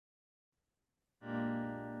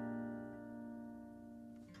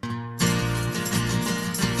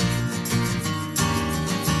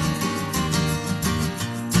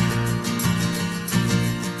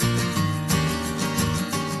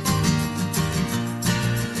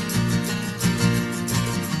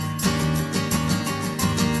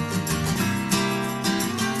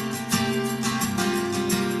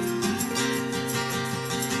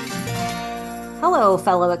Hello,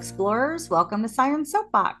 fellow explorers. Welcome to Siren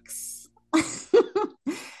Soapbox.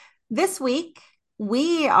 This week,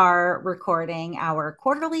 we are recording our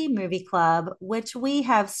quarterly movie club, which we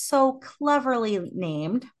have so cleverly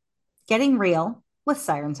named Getting Real with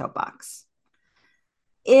Siren Soapbox.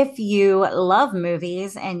 If you love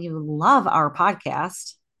movies and you love our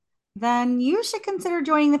podcast, then you should consider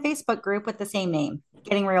joining the Facebook group with the same name,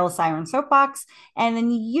 Getting Real with Siren Soapbox, and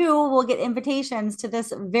then you will get invitations to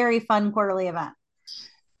this very fun quarterly event.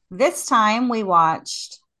 This time we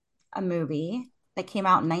watched a movie that came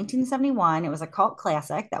out in 1971. It was a cult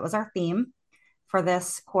classic. That was our theme for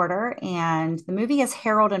this quarter. And the movie is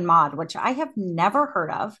Harold and Maude, which I have never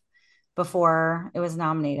heard of before it was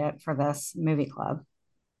nominated for this movie club.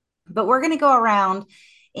 But we're going to go around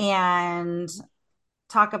and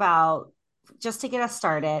talk about, just to get us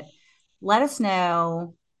started, let us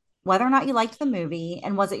know whether or not you liked the movie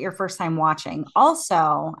and was it your first time watching.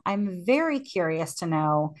 Also, I'm very curious to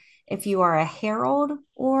know if you are a Harold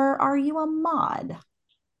or are you a Maude?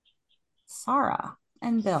 Sarah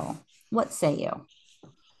and Bill, what say you?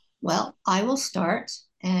 Well, I will start,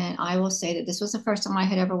 and I will say that this was the first time I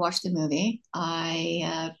had ever watched the movie.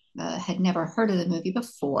 I had never heard of the movie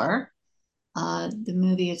before. The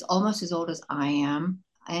movie is almost as old as I am,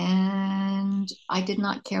 and I did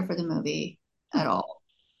not care for the movie at all.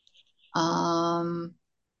 Um,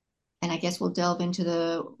 and I guess we'll delve into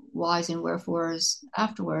the whys and wherefores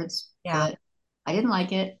afterwards, Yeah. but I didn't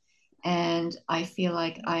like it, and I feel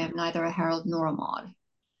like I am neither a Harold nor a Maude,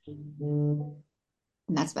 and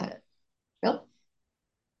that's about it. Bill?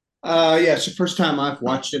 Yeah, it's the first time I've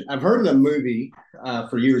watched it. I've heard of the movie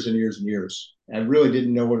for years and years and years. I really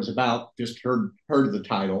didn't know what it was about. Just heard of the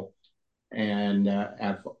title, and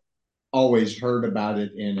I've always heard about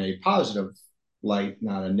it in a positive light,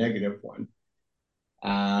 not a negative one.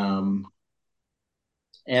 Um,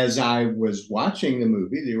 as I was watching the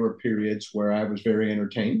movie, there were periods where I was very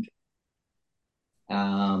entertained.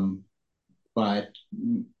 Um, but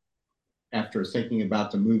after thinking about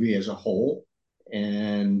the movie as a whole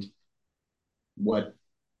and what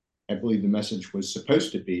I believe the message was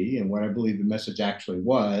supposed to be and what I believe the message actually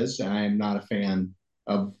was, I am not a fan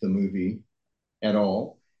of the movie at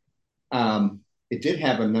all. It did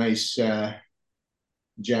have a nice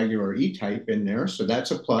Jaguar E-Type in there, so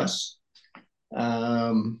that's a plus.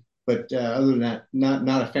 But other than that,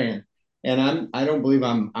 not a fan. And I don't believe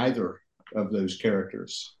I'm either of those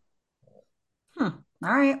characters. Hmm.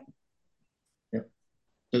 All right. Yep.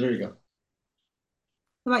 So there you go.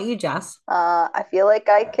 What about you, Jess? I feel like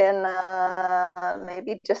I can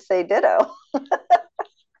maybe just say ditto.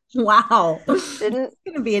 Wow. Didn't It's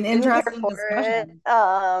going to be an didn't care interesting for it.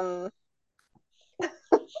 discussion.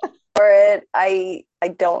 For it, I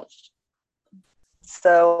don't.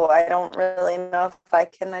 So I don't really know if I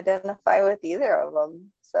can identify with either of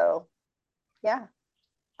them. So yeah,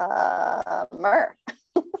 Mer.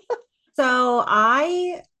 So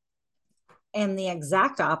I am the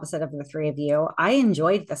exact opposite of the three of you. I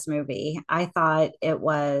enjoyed this movie. I thought it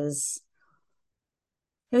was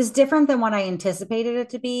different than what I anticipated it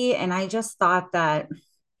to be, and I just thought that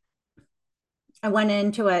I went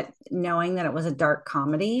into it knowing that it was a dark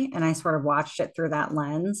comedy, and I sort of watched it through that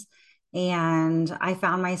lens. And I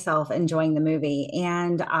found myself enjoying the movie.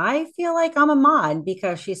 And I feel like I'm a mod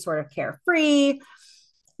because she's sort of carefree,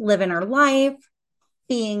 living her life,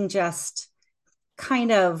 being just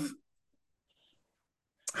kind of,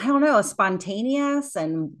 I don't know, spontaneous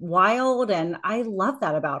and wild. And I love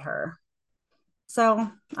that about her.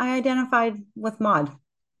 So I identified with Maud.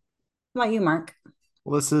 What about you, Mark?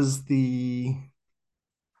 Well, this is the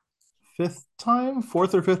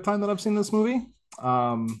fourth or fifth time that I've seen this movie.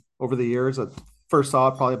 Over the years, I first saw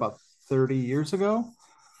it probably about 30 years ago.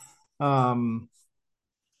 Um,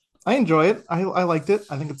 I enjoy it. I liked it.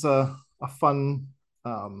 I think it's a fun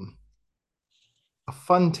um, a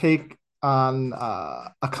fun take on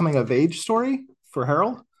a coming of age story for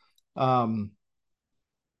Harold. Um,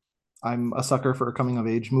 I'm a sucker for coming of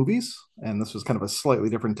age movies, and this was kind of a slightly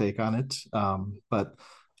different take on it. But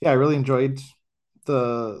yeah, I really enjoyed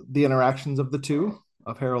the interactions of the two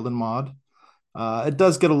of Harold and Maude. It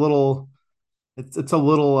does get a little it's a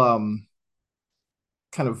little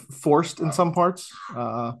kind of forced in some parts,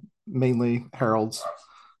 mainly Harold's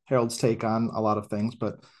take on a lot of things.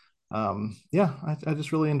 But yeah, I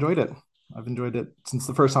just really enjoyed it. I've enjoyed it since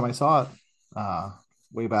the first time I saw it,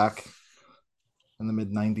 way back in the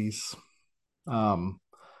mid '90s. Um,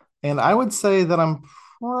 and I would say that I'm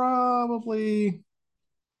probably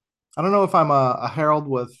I don't know if I'm a Harold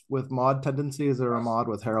with Maude tendencies or a Maude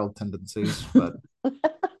with Harold tendencies, but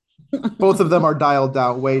both of them are dialed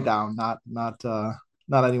down, way down, not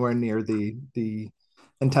anywhere near the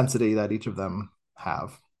intensity that each of them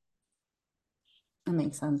have. That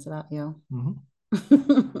makes sense about you. Mm-hmm.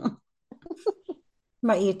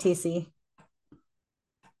 About you, TC?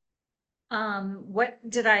 What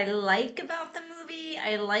did I like about the movie?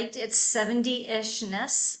 I liked its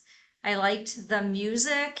 70-ishness. I liked the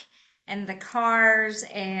music and the cars,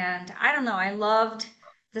 and I don't know, I loved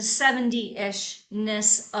the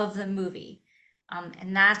 70-ishness of the movie.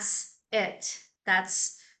 And that's it.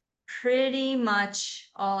 That's pretty much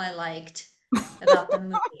all I liked about the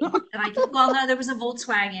movie. And well, no, there was a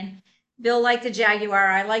Volkswagen. Bill liked the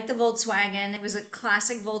Jaguar. I liked the Volkswagen. It was a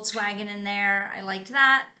classic Volkswagen in there. I liked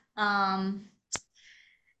that. Um,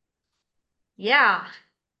 yeah.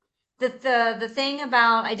 The thing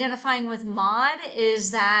about identifying with Maud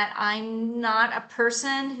is that I'm not a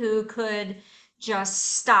person who could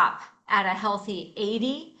just stop at a healthy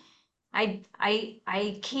 80.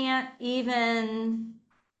 I can't even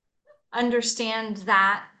understand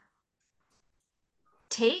that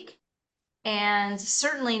take, and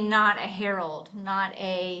certainly not a Harold, not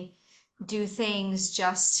a do things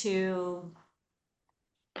just to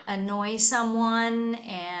annoy someone.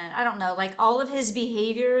 And I don't know, like all of his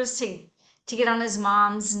behaviors to get on his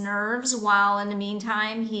mom's nerves, while in the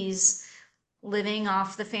meantime he's living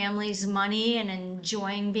off the family's money and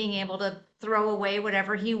enjoying being able to throw away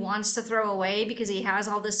whatever he wants to throw away because he has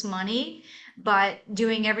all this money, but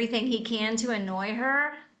doing everything he can to annoy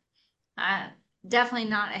her. uh, Definitely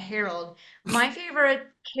not a Harold. My favorite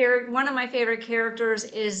character, one of my favorite characters,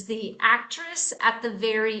 is the actress at the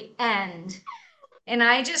very end. And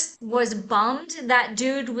I just was bummed that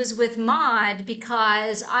dude was with Maud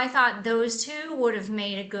because I thought those two would have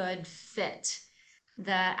made a good fit.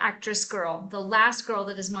 The actress girl, the last girl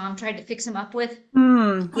that his mom tried to fix him up with,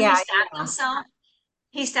 when Yeah, he stabbed yeah. himself.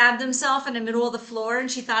 He stabbed himself in the middle of the floor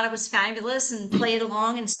and she thought it was fabulous and played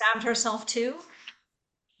along and stabbed herself too.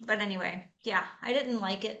 But anyway, yeah, I didn't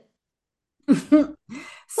like it.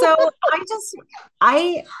 So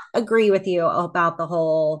I agree with you about the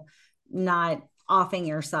whole not offing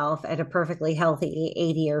yourself at a perfectly healthy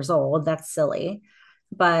 80 years old. That's silly.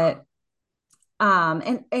 But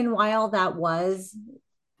and while that was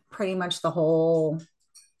pretty much the whole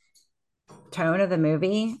tone of the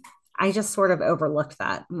movie, I just sort of overlooked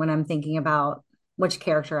that when I'm thinking about which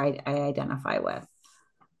character I identify with.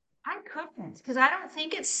 I couldn't because I don't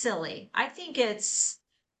think it's silly. I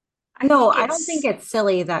No, think I don't think it's, it's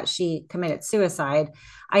silly that she committed suicide.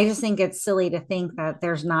 I just think it's silly to think that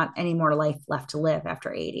there's not any more life left to live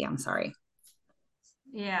after 80. I'm sorry.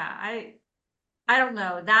 yeah, I don't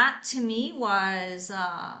know. That to me was,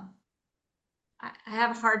 I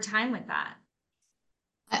have a hard time with that.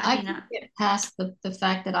 I I mean, couldn't get past the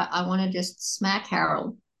fact that I want to just smack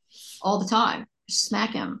Harold all the time. Just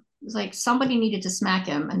smack him. It's like somebody needed to smack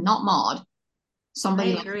him and not Maud. I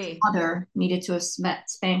Somebody like his agree. mother needed to have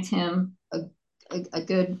spanked him a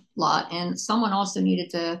good lot. And someone also needed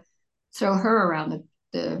to throw her around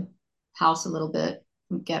the house a little bit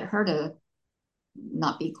and get her to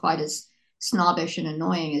not be quite as snobbish and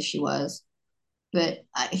annoying as she was. But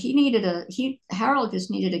Harold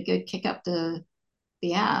just needed a good kick up the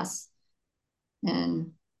ass.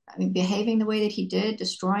 And I mean, behaving the way that he did,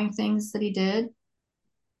 destroying things that he did,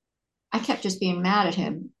 I kept just being mad at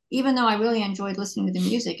him, even though I really enjoyed listening to the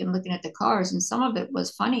music and looking at the cars. And some of it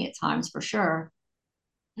was funny at times for sure.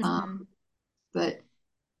 Hmm. But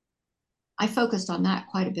I focused on that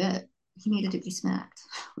quite a bit. He needed to be smacked.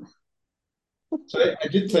 So I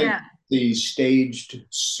did think Yeah. the staged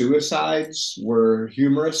suicides were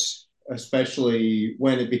humorous, especially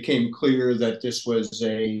when it became clear that this was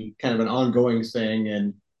a kind of an ongoing thing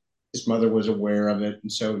and his mother was aware of it,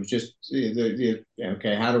 and so it was just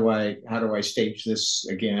okay. How do I stage this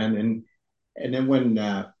again? And then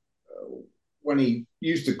when he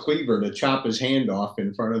used the cleaver to chop his hand off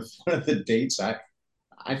in front of one of the dates,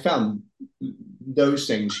 I found those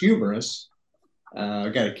things humorous. I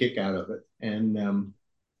got a kick out of it, and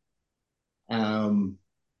um,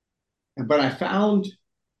 but I found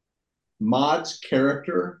Maud's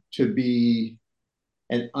character to be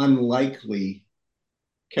an unlikely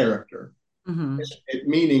character, Hmm.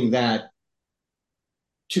 meaning that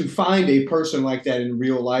to find a person like that in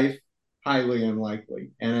real life, highly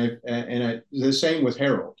unlikely. The same with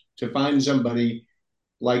Harold. To find somebody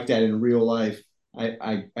like that in real life,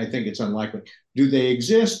 I think it's unlikely. Do they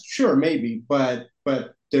exist? Sure, maybe, but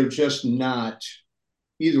they're just not.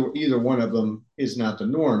 Either one of them is not the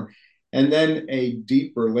norm. And then a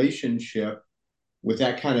deep relationship with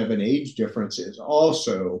that kind of an age difference is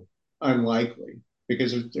also unlikely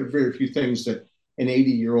because there are very few things that an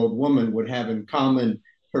 80-year-old woman would have in common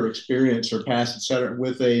her experience, her past, etc.,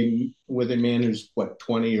 with a man who's what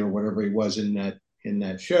 20 or whatever he was in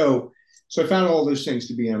that show. So I found all those things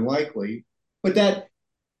to be unlikely, but that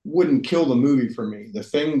wouldn't kill the movie for me. The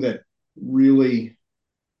thing that really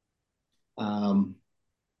um,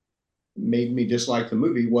 made me dislike the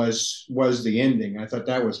movie was the ending. I thought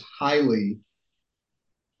that was highly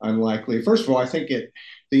unlikely. First of all, I think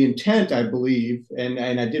the intent, I believe, and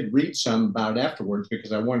I did read some about it afterwards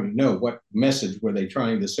because I wanted to know what message were they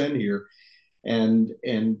trying to send here, and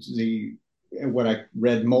the what I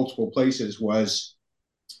read multiple places was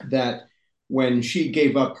that when she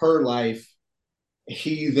gave up her life,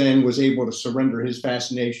 he then was able to surrender his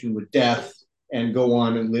fascination with death and go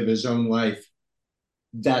on and live his own life.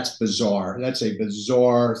 That's bizarre. That's a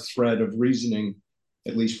bizarre thread of reasoning,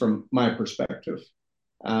 at least from my perspective.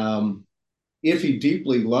 Um, if he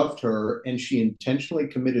deeply loved her and she intentionally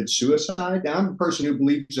committed suicide, I'm a person who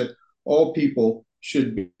believes that all people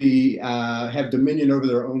should be have dominion over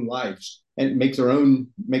their own lives and make their own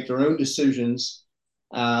decisions,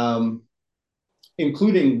 um,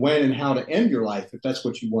 including when and how to end your life. If that's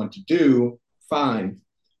what you want to do, fine.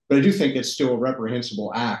 But I do think it's still a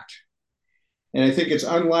reprehensible act. And I think it's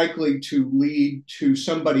unlikely to lead to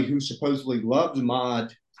somebody who supposedly loves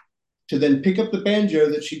Maude to then pick up the banjo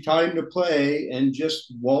that she taught him to play and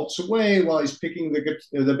just waltz away while he's picking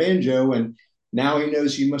the banjo. And now he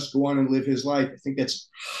knows he must go on and live his life. I think that's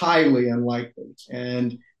highly unlikely.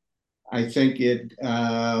 And I think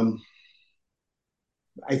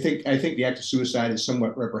I think the act of suicide is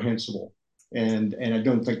somewhat reprehensible, and I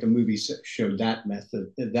don't think the movie showed that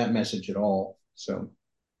message at all. So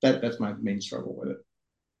that's my main struggle with it.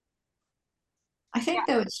 I think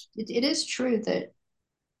though it is true that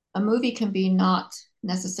a movie can be not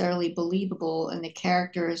necessarily believable and the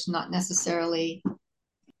character is not necessarily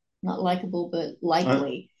not likable but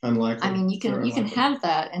likely. Unlikely. I mean, you can have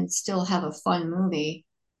that and still have a fun movie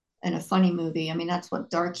and a funny movie. I mean, that's what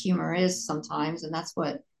dark humor is sometimes, and that's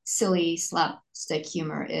what silly slapstick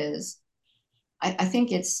humor is. I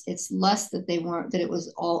think it's less that they weren't that it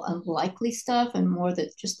was all unlikely stuff and more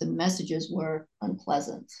that just the messages were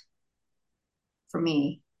unpleasant for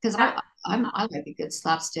me because I like a good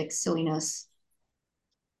slapstick silliness,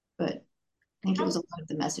 but I think it was a lot of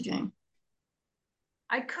the messaging.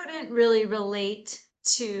 I couldn't really relate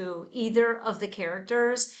to either of the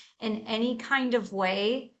characters in any kind of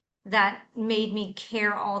way that made me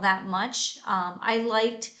care all that much. I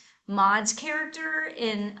liked Maud's character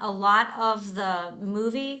in a lot of the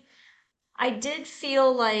movie. I did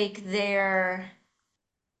feel like their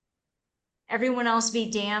everyone else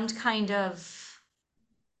be damned kind of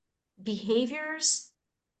behaviors.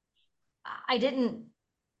 I didn't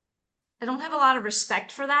I don't have a lot of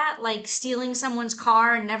respect for that, like stealing someone's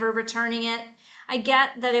car and never returning it. I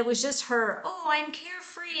get that it was just her, oh, I'm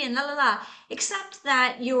carefree and la la la, except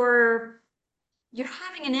that you're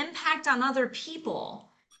having an impact on other people.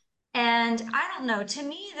 And I don't know, to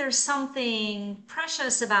me there's something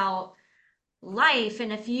precious about life,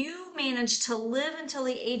 and if you manage to live until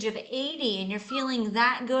the age of 80 and you're feeling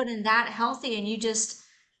that good and that healthy and you just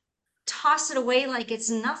toss it away like it's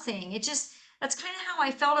nothing. It just that's kind of how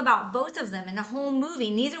I felt about both of them in the whole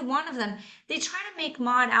movie. Neither one of them, they try to make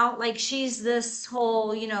Maud out like she's this whole,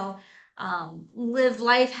 live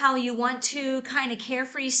life how you want to kind of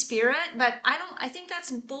carefree spirit, but I think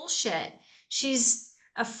that's bullshit. She's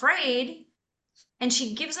afraid and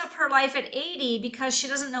she gives up her life at 80 because she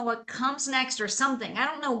doesn't know what comes next or something. I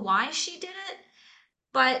don't know why she did it,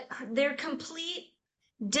 but they're complete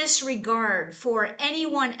disregard for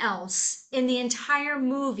anyone else in the entire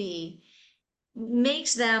movie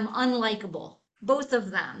makes them unlikable. Both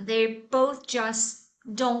of them. They both just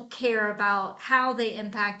don't care about how they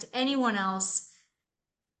impact anyone else.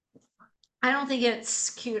 I don't think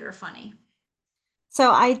it's cute or funny. So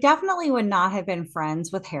I definitely would not have been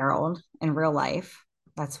friends with Harold in real life.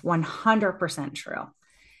 That's 100% true.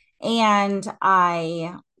 And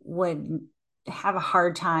I would have a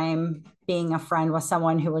hard time being a friend with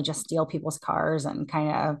someone who would just steal people's cars and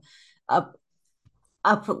kind of up,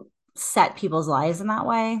 upset people's lives in that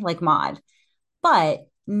way, like Maud. But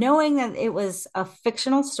knowing that it was a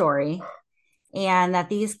fictional story and that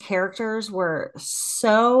these characters were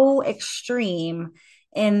so extreme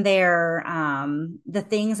in their the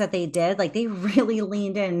things that they did, like they really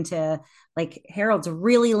leaned into, like Harold's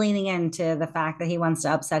really leaning into the fact that he wants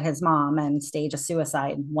to upset his mom and stage a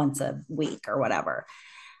suicide once a week or whatever.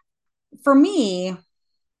 For me,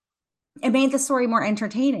 it made the story more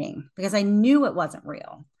entertaining because I knew it wasn't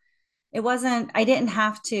real. It wasn't, I didn't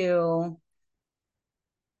have to,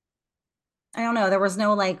 I don't know, there was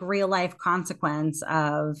no like real life consequence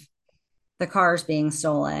of the cars being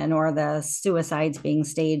stolen or the suicides being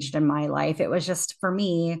staged in my life. It was just for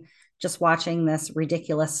me, just watching this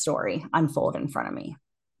ridiculous story unfold in front of me.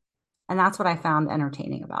 And that's what I found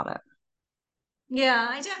entertaining about it. Yeah,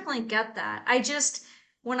 I definitely get that. I just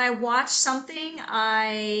when I watch something,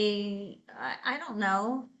 I don't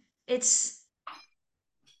know. It's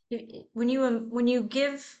when you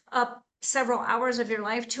give up several hours of your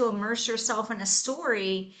life to immerse yourself in a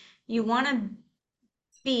story, you want to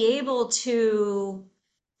be able to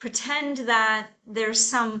pretend that there's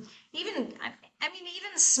some even I mean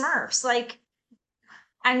even Smurfs, like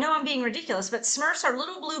I know I'm being ridiculous, but Smurfs are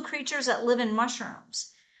little blue creatures that live in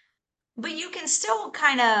mushrooms. But you can still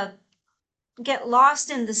kind of get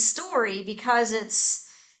lost in the story because it's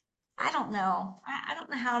I don't know. I don't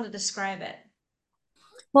know how to describe it.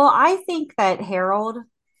 Well, I think that Harold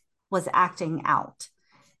was acting out.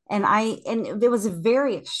 And it was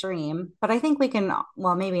very extreme, but I think we can,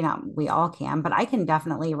 well, maybe not we all can, but I can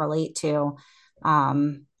definitely relate to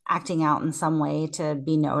acting out in some way to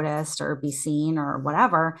be noticed or be seen or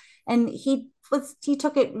whatever. And he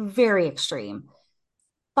took it very extreme.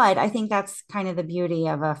 But I think that's kind of the beauty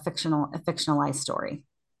of a fictionalized story.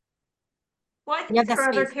 Well, I You think have the there are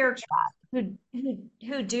other space for characters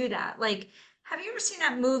who do that. Like, have you ever seen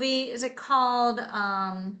that movie? Is it called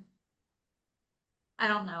I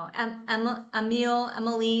don't know,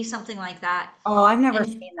 Emily, something like that. Oh, I've never And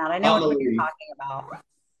seen that. I know what you're Amelie. talking about.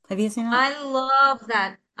 Have you seen it? I love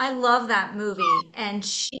that. I love that movie. And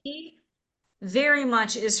she very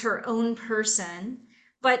much is her own person,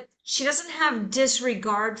 but she doesn't have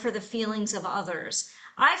disregard for the feelings of others.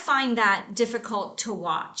 I find that difficult to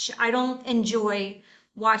watch. I don't enjoy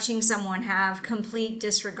watching someone have complete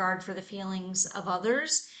disregard for the feelings of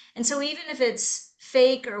others. And so even if it's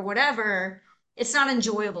fake or whatever, it's not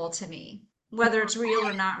enjoyable to me, whether it's real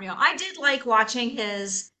or not real. I did like watching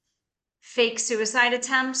his fake suicide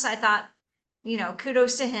attempts. I thought,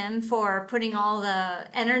 kudos to him for putting all the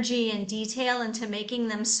energy and detail into making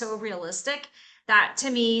them so realistic that to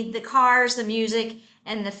me, the cars, the music,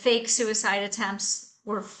 and the fake suicide attempts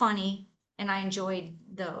were funny and I enjoyed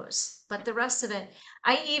those. But the rest of it,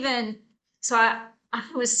 I even, so I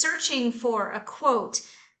was searching for a quote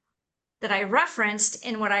that I referenced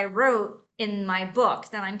in what I wrote in my book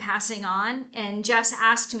that I'm passing on. And Jess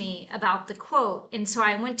asked me about the quote. And so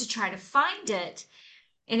I went to try to find it.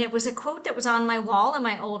 And it was a quote that was on my wall in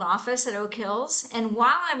my old office at Oak Hills. And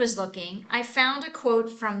while I was looking, I found a quote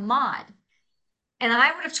from Maude. And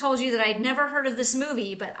I would have told you that I'd never heard of this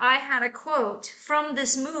movie, but I had a quote from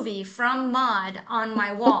this movie from Maude on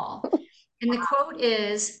my wall. And the quote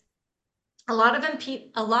is, a lot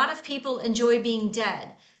of people enjoy being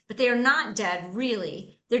dead, but they are not dead,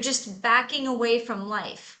 really. They're just backing away from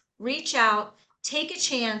life. Reach out, take a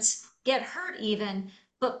chance, get hurt even,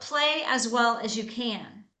 but play as well as you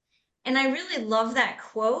can. And I really love that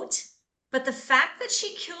quote. But the fact that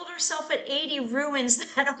she killed herself at 80 ruins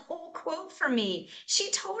that whole quote for me. She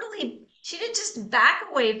didn't just back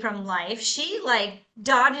away from life. She like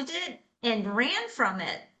dodged it and ran from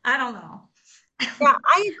it. I don't know. Yeah,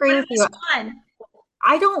 I agree But it with you. was fun.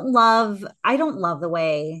 I don't love the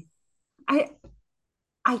way I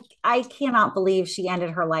I cannot believe she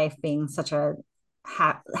ended her life being such a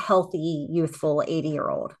healthy, youthful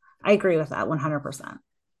 80-year-old. I agree with that 100%.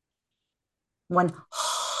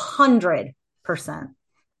 100%.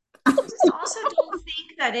 I just also don't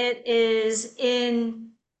think that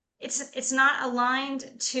it's not aligned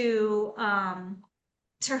to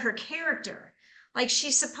her character. Like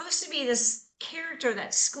she's supposed to be this character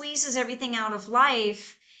that squeezes everything out of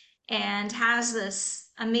life and has this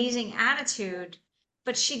amazing attitude,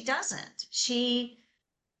 but she doesn't. She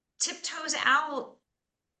tiptoes out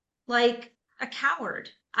like a coward.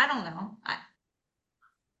 I don't know.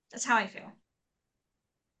 That's how I feel.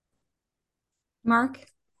 Mark,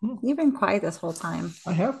 Hmm, you've been quiet this whole time.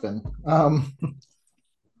 I have been. I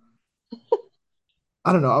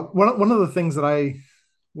don't know. One of the things that I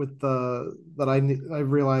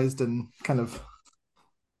realized and kind of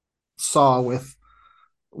saw with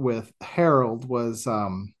Harold was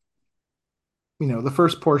the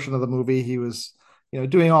first portion of the movie he was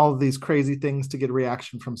doing all of these crazy things to get a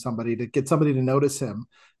reaction from somebody to get somebody to notice him,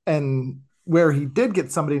 and where he did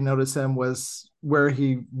get somebody to notice him was where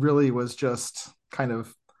he really was just kind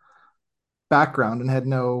of background and had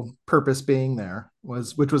no purpose being there,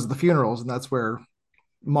 was which was the funerals, and that's where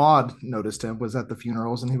Maud noticed him, was at the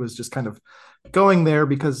funerals, and he was just kind of going there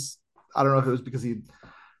because I don't know if it was because he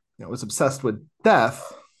was obsessed with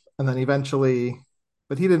death, and then eventually,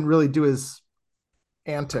 but he didn't really do his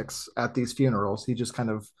antics at these funerals. He just kind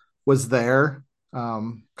of was there,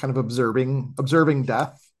 kind of observing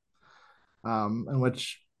death. in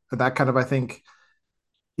which that kind of, I think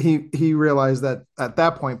he realized that at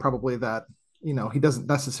that point probably that he doesn't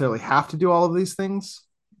necessarily have to do all of these things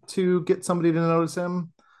to get somebody to notice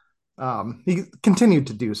him. He continued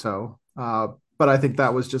to do so, but I think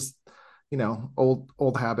that was just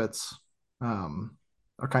old habits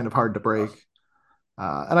are kind of hard to break.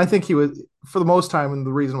 And I think he was, for the most time, and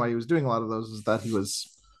the reason why he was doing a lot of those is that he was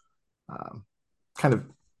um, kind of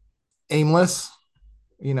aimless.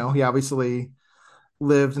 He obviously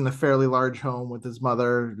lived in a fairly large home with his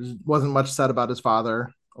mother. Wasn't much said about his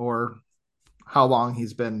father or how long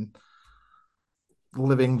he's been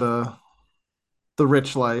living the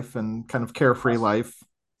rich life and kind of carefree life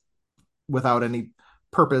without any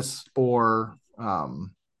purpose or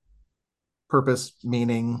purpose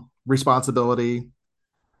meaning responsibility,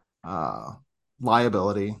 uh,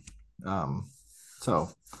 liability. Um, so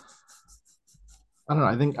I don't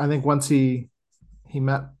know. I think once he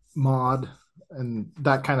met Maude and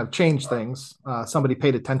that kind of changed things. Somebody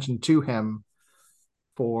paid attention to him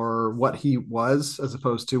for what he was as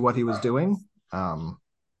opposed to what he was doing. Um,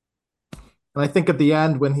 and I think at the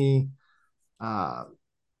end when he uh,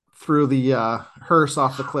 threw the hearse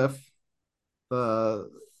off the cliff, the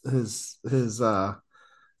his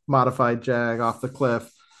modified Jag off the cliff,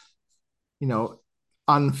 you know,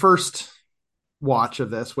 on first watch of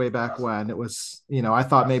this way back when it was, I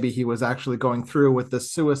thought maybe he was actually going through with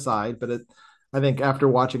this suicide, but I think after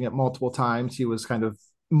watching it multiple times, he was kind of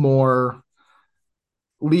more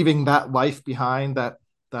leaving that life behind, that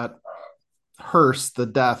hearse, the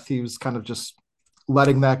death. He was kind of just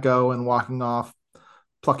letting that go and walking off,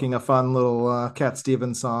 plucking a fun little Cat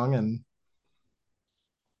Stevens song,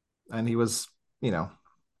 and he was, you know,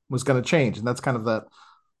 was going to change, and that's kind of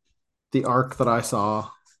the arc that I saw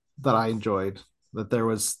that I enjoyed. That there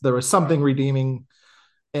was something redeeming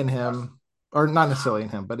in him, or not necessarily in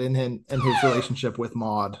him, but in his relationship with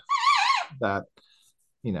Maude that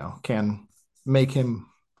can make him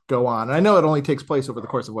go on. And I know it only takes place over the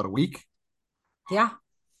course of what, a week. Yeah.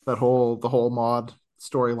 The whole Maude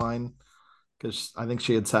storyline, because I think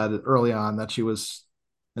she had said early on that she was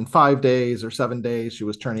in 5 days or 7 days she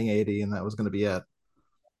was turning 80, and that was going to be it.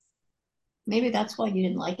 Maybe that's why you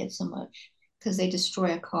didn't like it so much, because they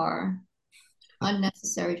destroy a car.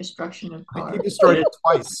 Unnecessary destruction of I think he cars. destroyed it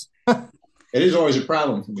twice. It is always a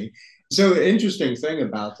problem for me. So the interesting thing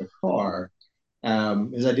about the car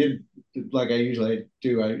is I did, like I usually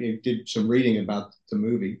do, I did some reading about the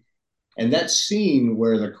movie. And that scene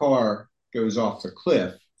where the car goes off the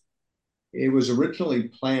cliff, it was originally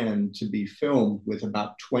planned to be filmed with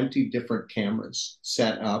about 20 different cameras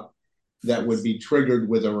set up that would be triggered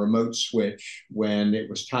with a remote switch when it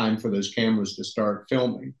was time for those cameras to start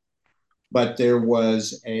filming. But there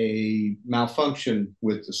was a malfunction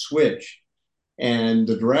with the switch, and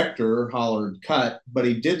the director hollered cut, but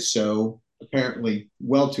he did so apparently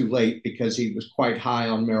well too late because he was quite high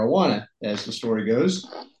on marijuana, as the story goes.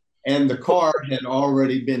 And the car had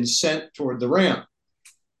already been sent toward the ramp.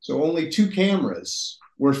 So only two cameras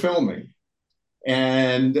were filming.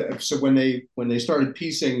 And so when they started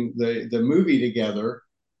piecing the movie together,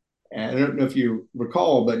 and I don't know if you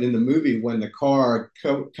recall, but in the movie, when the car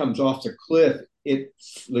comes off the cliff,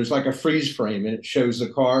 there's like a freeze frame and it shows the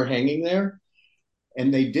car hanging there.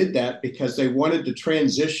 And they did that because they wanted to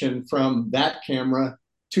transition from that camera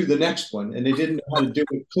to the next one, and they didn't know how to do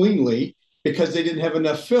it cleanly because they didn't have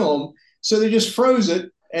enough film. So they just froze it,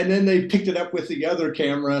 and then they picked it up with the other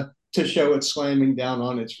camera to show it slamming down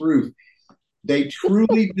on its roof. They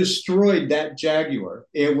truly destroyed that Jaguar.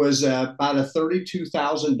 It was about a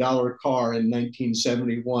 $32,000 car in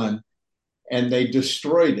 1971, and they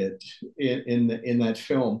destroyed it in that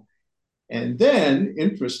film. And then,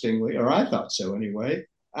 interestingly, or I thought so anyway,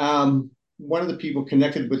 one of the people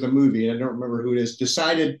connected with the movie, and I don't remember who it is,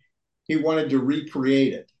 decided he wanted to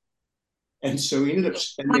recreate it. And so he ended up Want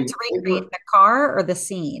spending to recreate the car or the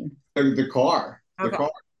scene? the car. The Okay.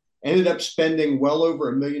 car ended up spending well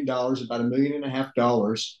over $1 million, about $1.5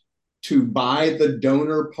 million, to buy the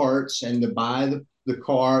donor parts and to buy the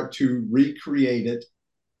car to recreate it.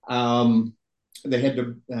 They had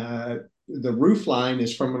to the roof line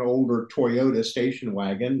is from an older Toyota station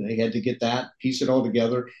wagon. They had to get that, piece it all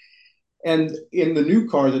together. And in the new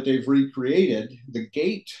car that they've recreated, the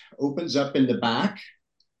gate opens up in the back.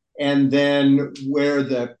 And then where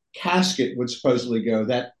the casket would supposedly go,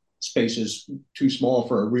 that space is too small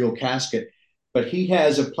for a real casket. But he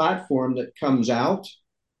has a platform that comes out,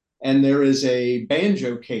 and there is a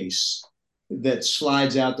banjo case that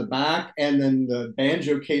slides out the back. And then the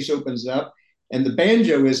banjo case opens up, and the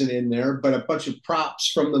banjo isn't in there, but a bunch of props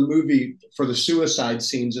from the movie for the suicide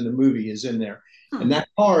scenes in the movie is in there. And that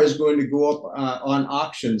car is going to go up on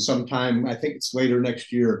auction sometime. I think it's later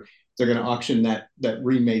next year. They're going to auction that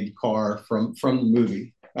remade car from the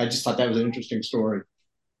movie. I just thought that was an interesting story.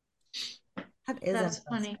 That's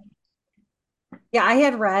funny. Yeah, I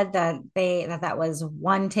had read that was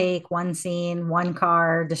one take, one scene, one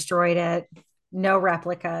car, destroyed it, no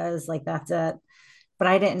replicas, like that's it. But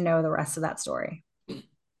I didn't know the rest of that story.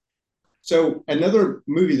 So another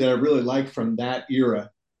movie that I really like from that era,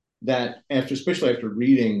 that especially after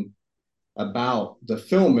reading about the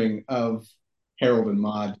filming of Harold and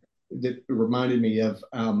Maude, that reminded me of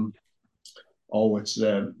it's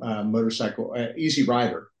the motorcycle Easy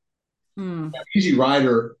Rider. Hmm. Easy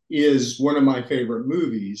Rider is one of my favorite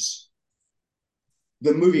movies.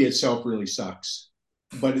 The movie itself really sucks,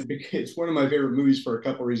 but it's one of my favorite movies for a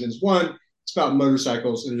couple of reasons. One, it's about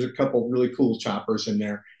motorcycles, and there's a couple really cool choppers in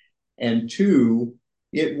there. And two,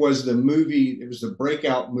 it was the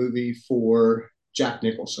breakout movie for Jack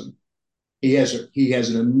Nicholson. He has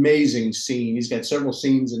an amazing scene. He's got several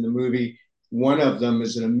scenes in the movie. One of them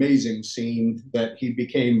is an amazing scene that he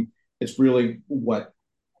became. It's really what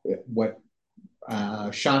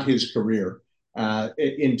shot his career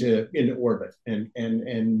into orbit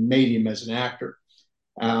and made him as an actor.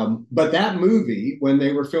 But that movie, when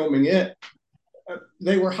they were filming it,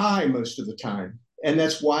 they were high most of the time. And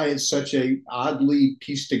that's why it's such a oddly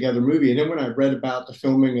pieced together movie. And then when I read about the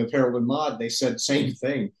filming of Harold and Maude, they said the same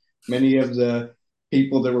thing. Many of the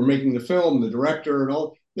people that were making the film, the director and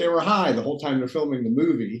all, they were high the whole time they're filming the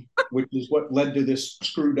movie, which is what led to this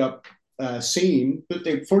screwed up scene that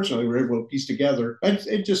they fortunately were able to piece together.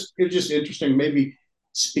 It was just interesting. Maybe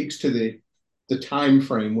speaks to the time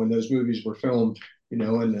frame when those movies were filmed, in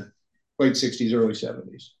the late 60s, early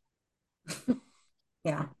 70s.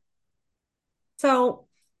 Yeah. So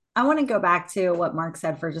I want to go back to what Mark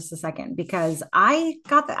said for just a second because I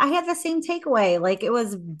had the same takeaway. Like it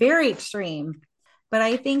was very extreme. But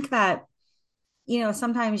I think that,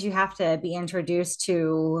 sometimes you have to be introduced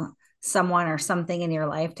to someone or something in your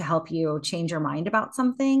life to help you change your mind about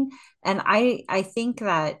something. And I think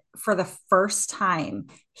that for the first time,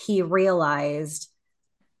 he realized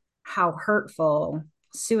how hurtful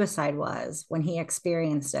suicide was when he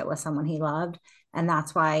experienced it with someone he loved. And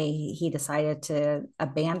that's why he decided to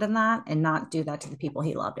abandon that and not do that to the people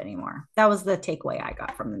he loved anymore. That was the takeaway I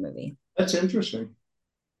got from the movie. That's interesting.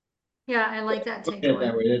 Yeah, I like that Look at it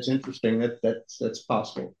that takeaway. way. That's interesting. That's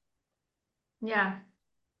possible. Yeah.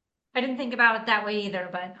 I didn't think about it that way either,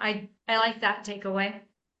 but I like that takeaway.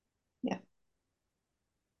 Yeah.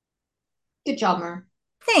 Good job, Mer.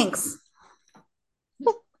 Thanks.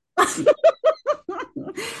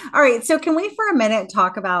 All right. So, can we for a minute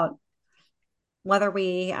talk about whether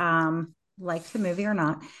we liked the movie or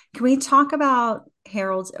not? Can we talk about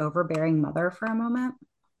Harold's overbearing mother for a moment?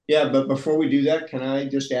 Yeah, but before we do that, can I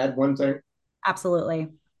just add one thing? Absolutely.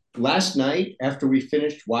 Last night, after we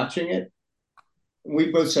finished watching it,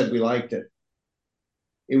 we both said we liked it.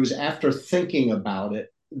 It was after thinking about it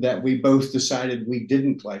that we both decided we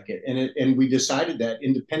didn't like it, and we decided that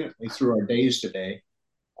independently through our days today,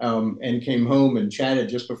 and came home and chatted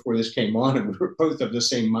just before this came on, and we were both of the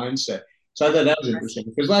same mindset. So I thought that was interesting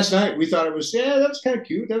because last night we thought it was that's kind of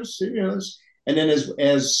cute. That was and then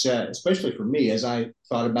as especially for me, as I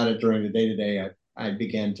thought about it during the day to day, I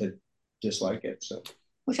began to dislike it. So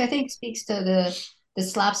Which I think speaks to the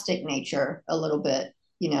slapstick nature a little bit.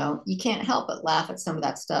 You can't help but laugh at some of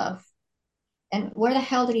that stuff. And where the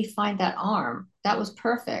hell did he find that arm? That was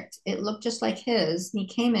perfect. It looked just like his. He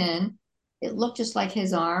came in, it looked just like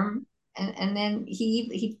his arm, and then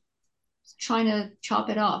he trying to chop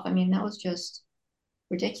it off. I mean, that was just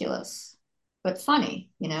ridiculous, but funny.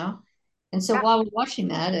 And so while we're watching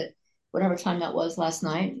that at whatever time that was last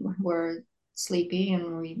night, we're sleepy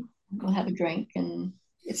and we'll have a drink, and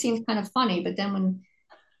it seemed kind of funny. But then when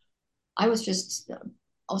I was just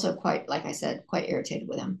also quite, like I said, quite irritated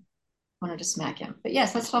with him, wanted to smack him. But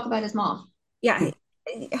yes, let's talk about his mom. Yeah.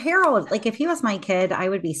 Harold, like if he was my kid, I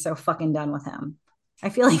would be so fucking done with him. I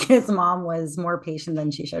feel like his mom was more patient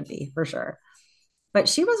than she should be, for sure. But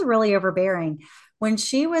she was really overbearing. When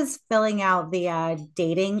she was filling out the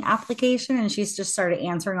dating application and she's just started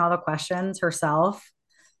answering all the questions herself,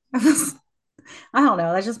 I don't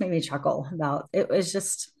know. That just made me chuckle about it. Was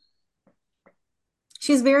just,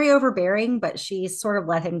 she's very overbearing, but she sort of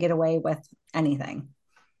let him get away with anything.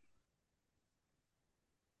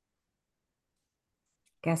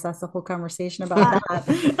 Guess that's the whole conversation about that.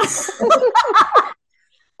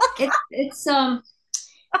 It's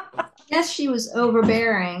yes, she was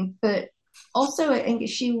overbearing, but also I think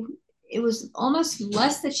it was almost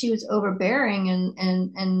less that she was overbearing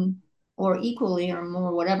and or equally or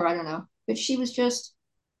more, whatever, I don't know. but she was just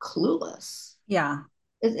clueless. Yeah.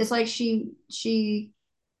 It's like she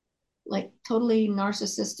like totally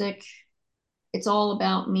narcissistic. It's all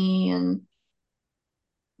about me, and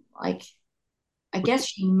like I guess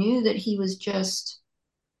she knew that he was just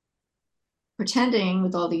pretending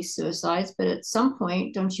with all these suicides, but at some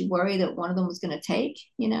point, don't you worry that one of them was going to take,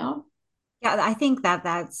 you know? Yeah, I think that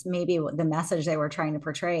that's maybe what the message they were trying to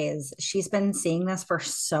portray is she's been seeing this for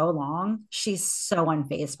so long. She's so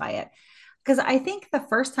unfazed by it. Because I think the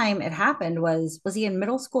first time it happened was he in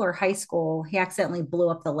middle school or high school? He accidentally blew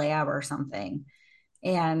up the lab or something.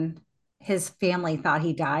 And his family thought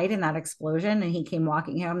he died in that explosion. And he came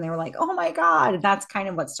walking home. They were like, oh my God. And that's kind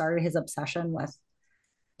of what started his obsession with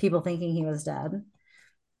people thinking he was dead.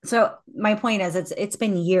 So my point is it's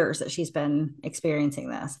been years that she's been experiencing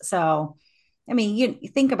this. So I mean, you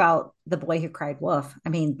think about the boy who cried wolf. I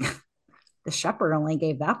mean, the shepherd only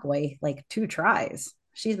gave that boy like 2 tries.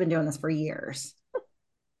 She's been doing this for years.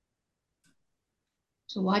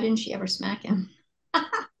 So why didn't she ever smack him?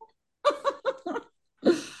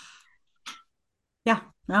 Yeah,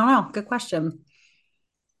 I don't know. Good question.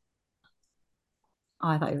 Oh,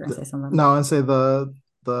 I thought you were going to say something. No, and say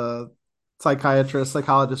the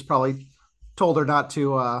psychologist probably told her not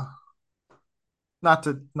to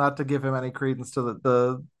give him any credence to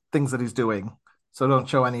the things that he's doing. So don't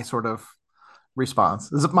show any sort of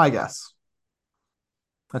response. Is it my guess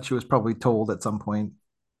that she was probably told at some point,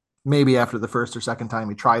 maybe after the first or second time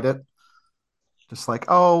he tried it, just like,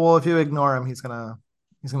 oh well, if you ignore him, he's gonna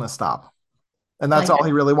stop. And that's Like, all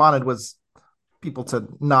he really wanted was people to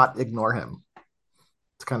not ignore him,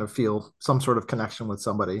 to kind of feel some sort of connection with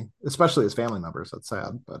somebody, especially his family members. That's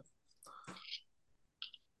sad, but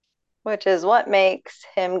Which is what makes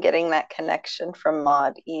him getting that connection from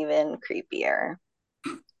Maude even creepier.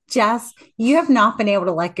 Jess, you have not been able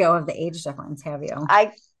to let go of the age difference, have you?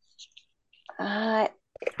 I uh,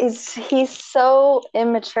 is he's so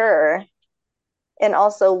immature and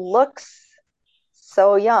also looks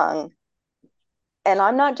so young. And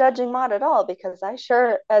I'm not judging Maude at all because I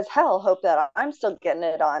sure as hell hope that I'm still getting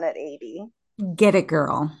it on at 80. Get it,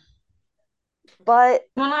 girl. But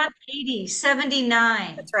Well, not 80,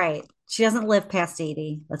 79. That's right. She doesn't live past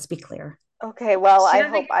 80. Let's be clear. okay, well, She I doesn't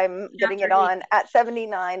hope I'm getting after it 80. on at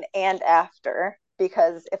 79 and after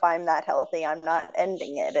because if I'm that healthy, I'm not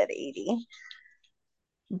ending it at 80.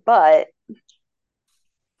 But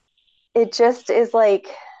it just is like,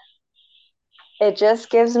 it just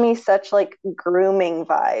gives me such like grooming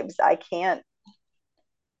vibes.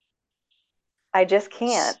 I just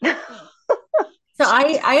can't. So She I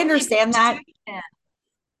totally understand that. pursued him.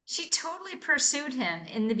 She totally pursued him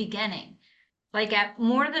in the beginning. Like at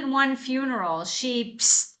more than one funeral, she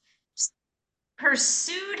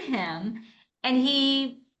pursued him and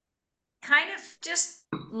he kind of just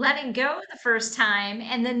let it go the first time.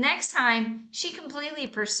 And the next time, she completely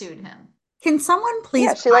pursued him. Can someone Yeah,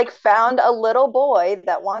 please she like found a little boy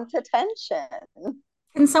that wants attention.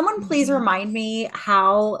 can someone please remind me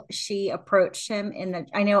how she approached him in the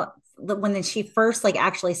I know when she first like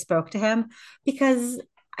actually spoke to him because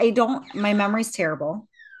I don't my memory's terrible,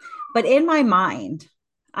 but in my mind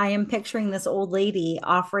I am picturing this old lady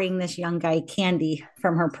offering this young guy candy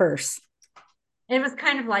from her purse. It was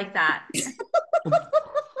kind of like that.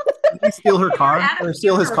 did he steal her They were car at a or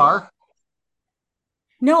steal his funeral. car?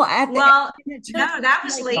 No, at the Well, in the church, no, that she was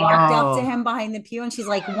like later. walked up to Oh, him behind the pew and she's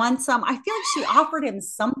like, want some? I feel like she offered him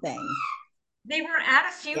something. They were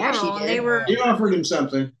at a yeah, she funeral and did. yeah. He offered him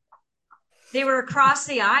something. they were across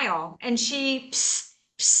the aisle and she psst,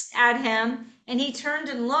 psst at him and he turned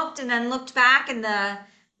and looked and then looked back and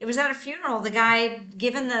it was at a funeral. The guy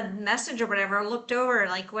given the message or whatever looked over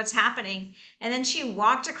like what's happening. And then she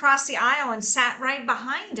walked across the aisle and sat right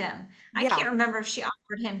behind him. I Yeah. can't remember if she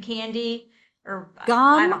offered him candy or I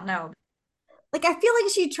Gum. don't know. Like I feel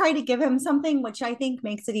like she tried to give him something, which I think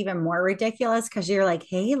makes it even more ridiculous because you're like,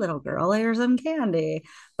 hey, little girl, here's some candy.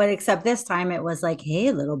 But except this time it was like,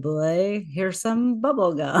 hey, little boy, here's some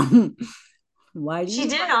bubble gum. Why do She you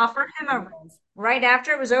did like offer him a bubbles? right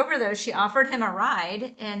after it was over though, she offered him a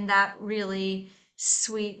ride in that really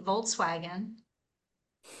sweet Volkswagen.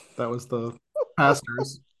 That was the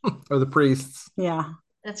pastors or the priests. Yeah.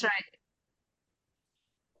 That's right.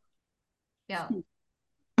 Yeah.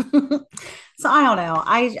 So I don't know.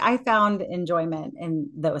 I found enjoyment in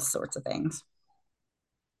those sorts of things.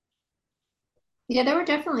 Yeah, there were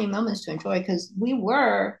definitely moments to enjoy because we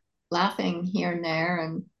were laughing here and there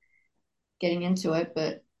and getting into it,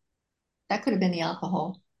 but that could have been the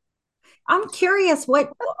alcohol. I'm curious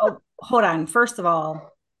what, oh, hold on. First of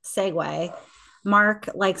all, segue. Mark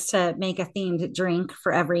likes to make a themed drink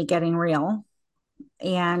for every getting real.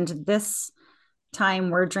 And this time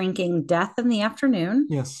we're drinking Death in the Afternoon.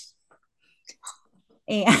 Yes.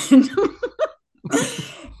 And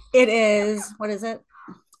it is, what is it?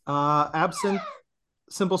 Absinthe,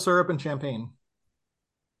 simple syrup, and champagne.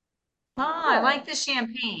 Oh, I like the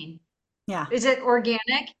champagne. Yeah. Is it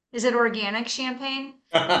organic? Is it organic champagne?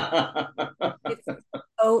 It's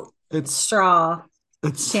oat It's straw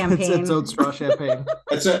it's champagne. oat straw champagne.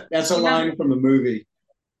 That's a You know, line from the movie.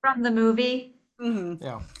 from the movie. Mhm.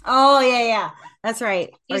 Yeah. Oh, yeah, yeah. That's right.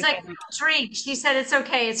 He's like, Organic. "Don't drink." She said, "It's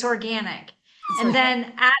okay. It's organic." That's And right.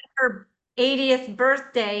 then at her 80th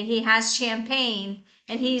birthday, he has champagne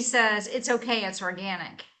and he says, "It's okay. It's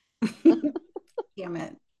organic." Damn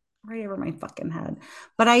it. Right over my fucking head.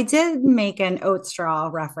 But I did make an oat straw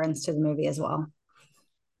reference to the movie as well.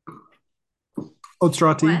 Oat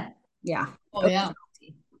straw tea. What? Yeah. Oh yeah.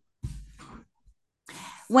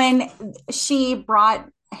 When she brought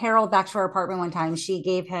Harold back to her apartment one time, she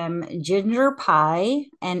gave him ginger pie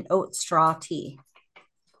and oat straw tea.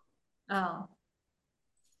 Oh,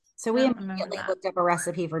 So I we don't remember immediately that. looked up a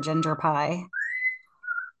recipe for ginger pie.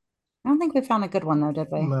 I don't think we found a good one though, did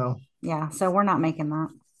we? No. Yeah, so we're not making that.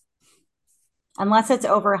 Unless it's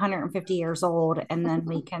over 150 years old, and then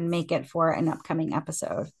we can make it for an upcoming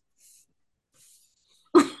episode.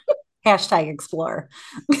 Hashtag explore.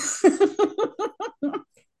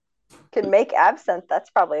 Can make absinthe. That's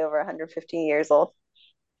probably over 115 years old.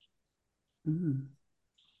 Mm,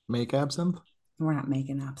 Make absinthe. we're not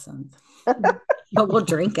making absinthe, but we'll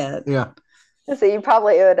drink it. Yeah. So you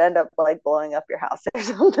probably would end up like blowing up your house or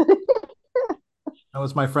something. That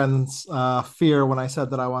was my friend's fear when I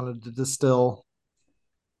said that I wanted to distill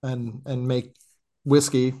and make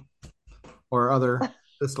whiskey or other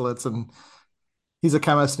distillates. And he's a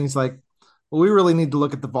chemist, and he's like, "Well, we really need to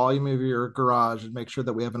look at the volume of your garage and make sure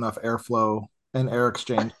that we have enough airflow and air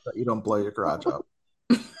exchange that you don't blow your garage up."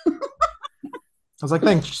 I was like,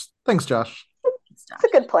 thanks, Josh. It's a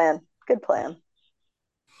good plan. Good plan.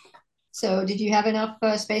 So did you have enough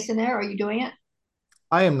space in there? Are you doing it?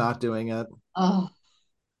 I am not doing it. Oh,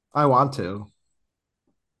 I want to.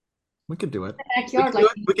 We could do it. We backyard could do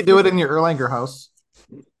like it. We could do it in your Erlanger house.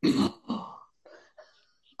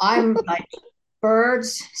 I'm like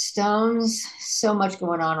birds, stones, so much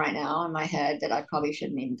going on right now in my head that I probably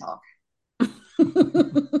shouldn't even talk.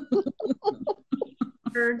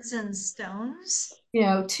 Birds and stones. You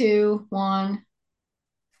know, two, one,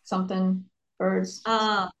 something, birds.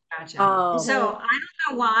 Oh, gotcha. Oh, So I don't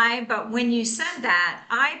know why, but when you said that,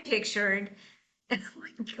 I pictured, like,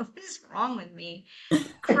 what is wrong with me?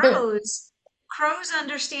 Crows. Crows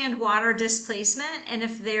understand water displacement, and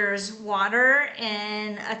if there's water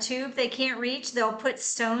in a tube they can't reach, they'll put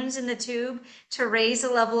stones in the tube to raise the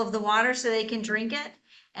level of the water so they can drink it.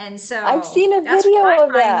 And I've so seen a that's what video my of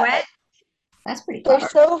mind that. went. That's pretty They're clever.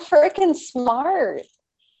 so freaking smart.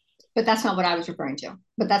 But that's not what I was referring to.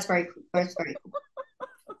 But that's very cool. That's very cool.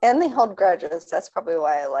 And they hold grudges. That's probably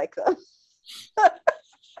why I like them.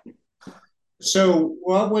 So,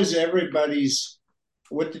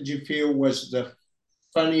 what did you feel was the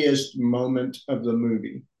funniest moment of the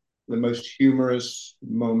movie? The most humorous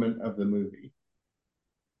moment of the movie?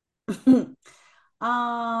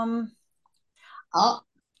 um, I'll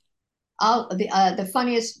the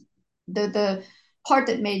funniest the part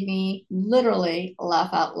that made me literally laugh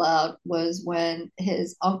out loud was when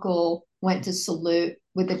his uncle went to salute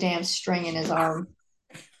with the damn string in his arm.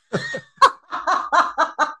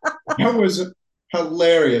 That was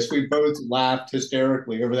hilarious. We both laughed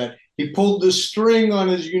hysterically over that. He pulled the string on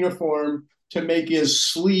his uniform to make his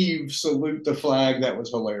sleeve salute the flag. That was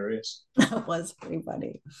hilarious. that was pretty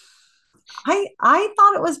funny. I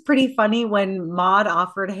thought it was pretty funny when Maude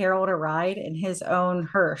offered Harold a ride in his own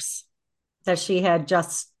hearse that she had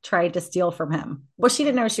just tried to steal from him. Well, she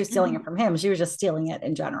didn't know she was stealing it from him. She was just stealing it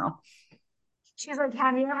in general. She's like,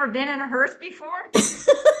 "Have you ever been in a hearse before?"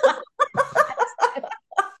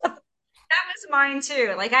 That was mine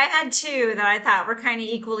too. Like I had two that I thought were kind of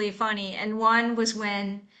equally funny, and one was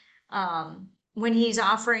when he's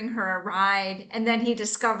offering her a ride, and then he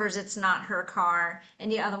discovers it's not her car,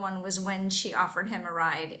 and the other one was when she offered him a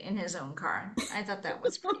ride in his own car. I thought that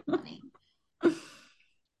was pretty funny. All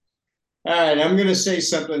right, I'm going to say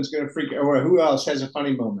something that's going to freak. Or who else has a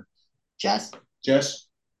funny moment? Just Jess?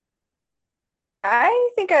 I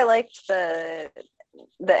think I liked the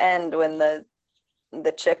end when the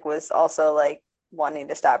chick was also like wanting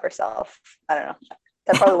to stab herself. I don't know.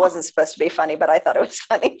 That probably wasn't supposed to be funny, but I thought it was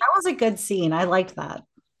funny. That was a good scene. I liked that.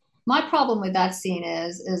 my problem with that scene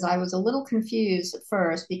is I was a little confused at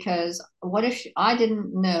first because what if I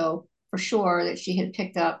didn't know for sure that she had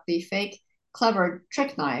picked up the fake clever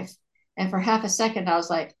trick knife, And for half a second, I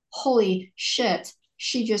was like, holy shit,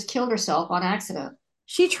 she just killed herself on accident.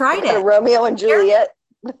 She tried Kind of it. Romeo and Juliet.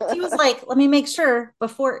 She was like, let me make sure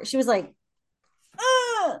before she was like,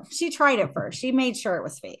 she tried it first. She made sure it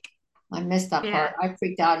was fake. I missed that Yeah. part. I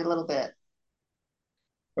freaked out a little bit.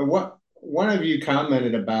 But what one of you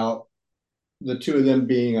commented about the two of them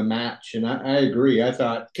being a match, and I agree. I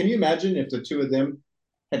thought, can you imagine if the two of them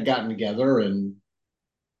had gotten together and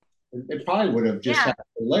it probably would have just Yeah. had a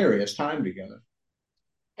hilarious time together.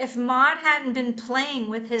 If Maud hadn't been playing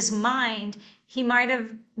with his mind, he might have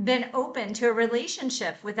been open to a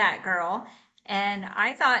relationship with that girl. And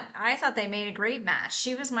I thought they made a great match.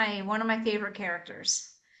 She was my one of my favorite characters.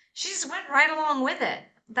 She just went right along with it.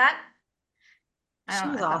 That I She don't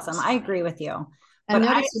know, was I thought awesome. was I funny. agree with you. I've But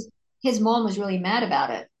I, noticed his mom was really mad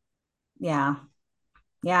about it. yeah,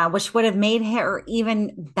 yeah, which would have made her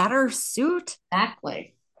even better suit.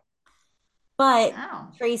 Exactly. But Oh.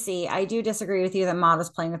 Tracy, I do disagree with you that Maud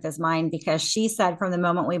was playing with his mind because she said from the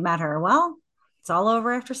moment we met her, well, it's all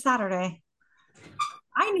over after Saturday.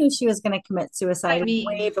 I knew she was going to commit suicide I way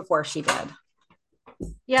mean, before she did.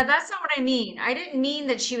 yeah, that's not what I mean. I didn't mean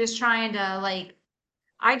that she was trying to like,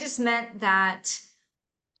 I just meant that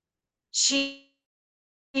she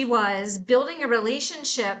was building a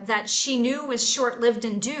relationship that she knew was short-lived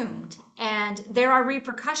and doomed. And there are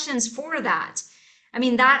repercussions for that. I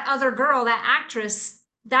mean, that other girl, that actress,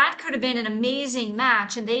 that could have been an amazing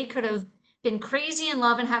match and they could have been crazy in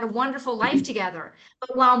love and had a wonderful life together.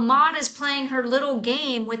 But while Maud is playing her little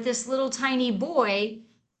game with this little tiny boy,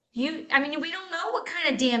 I mean, we don't know what kind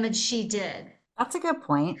of damage she did. That's a good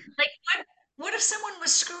point. Like, what if someone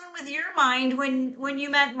was screwing with your mind when you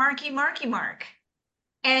met Marky Mark?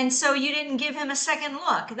 And so you didn't give him a second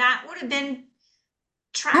look. That would have been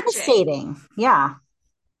tragic. Devastating. Yeah.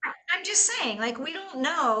 I'm just saying, like, we don't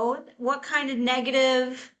know what kind of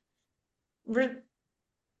negative re-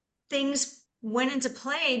 things went into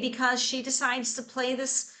play because she decides to play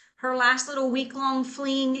this her last little week-long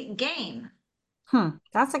fleeing game.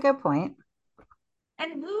 That's a good point.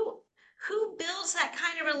 And who builds that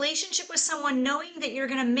kind of relationship with someone knowing that you're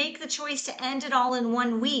going to make the choice to end it all in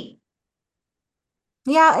 1 week?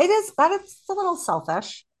 Yeah, it is. That is a little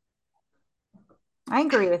selfish. I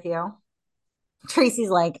agree with you. Tracy's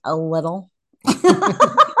like a little.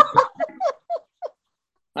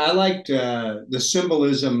 I liked the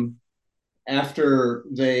symbolism after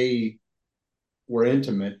they were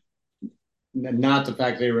intimate, not the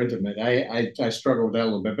fact they were intimate. I struggle with that a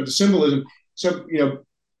little bit, but the symbolism. So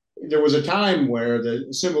there was a time where the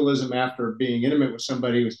symbolism after being intimate with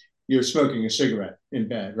somebody was you're smoking a cigarette in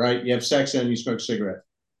bed, right? You have sex and you smoke a cigarette.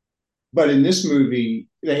 But in this movie,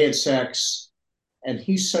 they had sex, and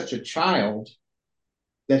he's such a child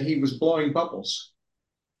that he was blowing bubbles,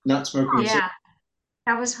 not smoking a cigarette.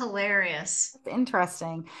 Yeah, that was hilarious.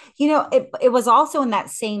 Interesting. It was also in that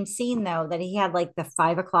same scene though that he had like the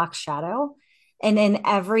 5 o'clock shadow. And in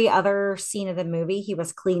every other scene of the movie, he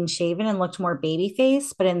was clean shaven and looked more baby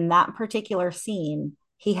face. But in that particular scene,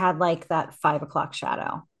 he had like that 5 o'clock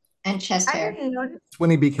shadow. And chest I hair. didn't notice. It's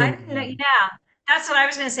when he I became didn't know. Yeah, that's what I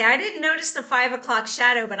was going to say. I didn't notice the 5 o'clock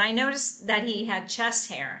shadow, but I noticed that he had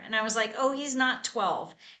chest hair, and I was like, "Oh, he's not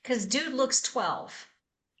 12," because dude looks 12.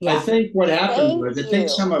 I Yeah. think what happened Thank was I think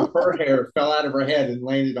some you. of her hair fell out of her head and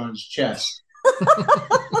landed on his chest.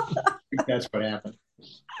 I think that's what happened.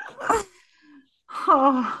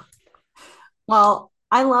 Oh, well,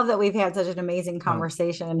 I love that we've had such an amazing Oh,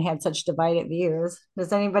 conversation and had such divided views.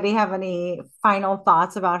 Does anybody have any final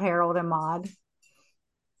thoughts about Harold and Maude?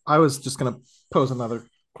 I was just gonna pose another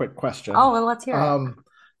quick question. Oh, well, let's hear it.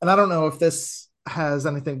 And I don't know if this has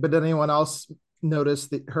anything, but did anyone else notice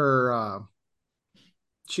that her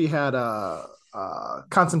she had a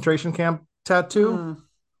concentration camp tattoo Mm.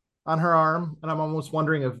 on her arm, and I'm almost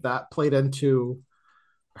wondering if that played into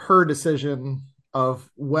her decision of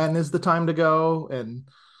when is the time to go, and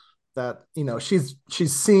that she's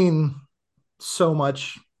seen so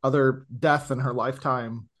much other death in her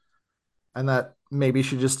lifetime, and that maybe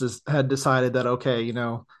she just had decided that okay,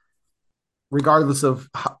 regardless of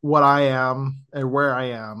what I am and where I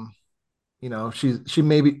am, she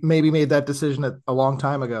maybe made that decision a long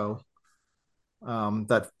time ago,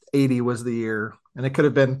 that 80 was the year, and it could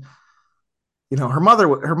have been, her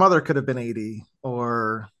mother could have been 80,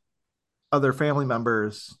 or other family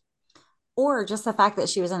members. Or just the fact that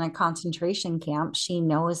she was in a concentration camp, she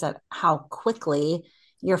knows that how quickly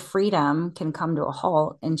your freedom can come to a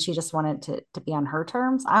halt, and she just wanted to be on her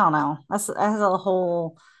terms. I don't know. That has a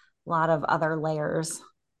whole lot of other layers.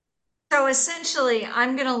 So essentially,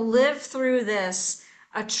 I'm going to live through this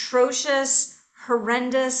atrocious,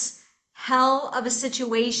 horrendous hell of a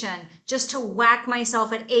situation just to whack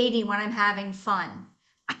myself at 80 when I'm having fun.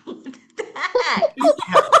 Look at that.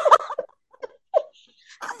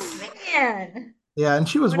 Yeah, Man. yeah, and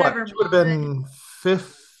she was what? Whatever, She would have Maude. been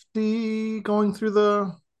 50 going through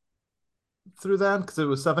that because it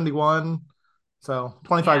was 71. So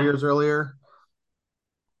 25 Yeah. years earlier,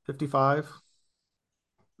 55.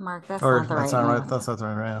 Mark, that's Or not the that's right not right. math. That's not the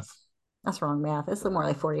right math. That's wrong math. It's more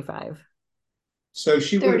like 45. So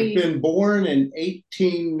she would have 30. been born in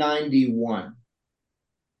 1891.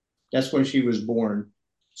 That's when she was born.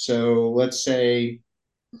 So let's say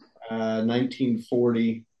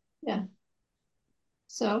 1940. Yeah.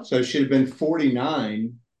 So So she'd have been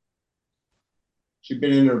 49. She'd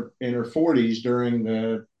been in her 40s during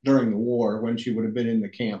the war when she would have been in the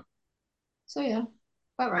camp. yeah,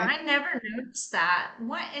 about right. I never noticed that.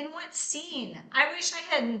 What in what scene? I wish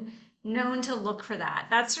I had known to look for that.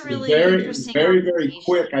 That's a It was really very, interesting very, very observation.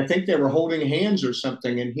 quick. I think they were holding hands or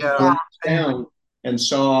something, and he Yeah. Yeah. glanced down and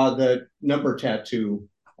saw the number tattoo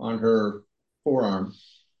on her forearm.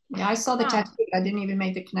 Yeah, I saw the Huh. tattoo. I didn't even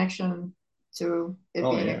make the connection to it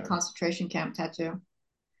Oh being a yeah. concentration camp tattoo.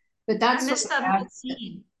 But I that sort missed of that whole adds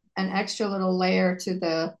scene. an extra little layer to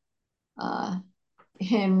the uh,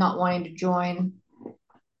 him not wanting to join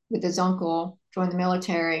with his uncle, join the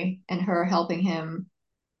military, and her helping him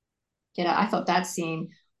get out. I thought that scene,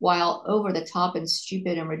 while over the top and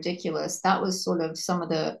stupid and ridiculous, that was sort of some of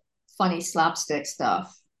the funny slapstick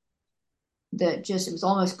stuff that just it was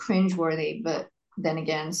almost cringeworthy, but then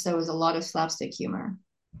again, so was a lot of slapstick humor.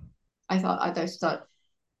 I just thought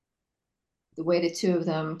the way the two of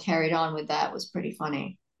them carried on with that was pretty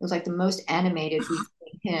funny. It was like the most animated we've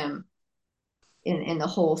seen him in the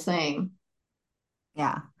whole thing.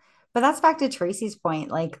 Yeah. But that's back to Tracy's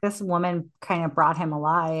point. Like this woman kind of brought him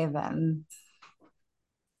alive, and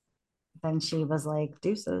then she was like,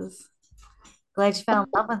 deuces. Glad you fell in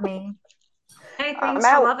love with me. Hey, I'm thanks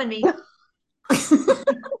for out. loving me. I'm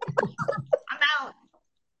out.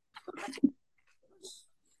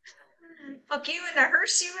 Fuck you and the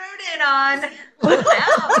hearse you rode in on. I'm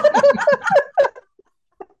out.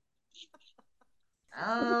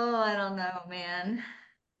 Oh, I don't know, man.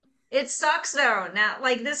 It sucks though. Now,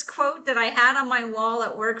 like this quote that I had on my wall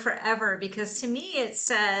at work forever, because to me it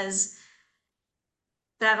says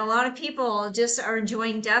that a lot of people just are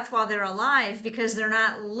enjoying death while they're alive because they're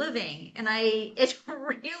not living. And it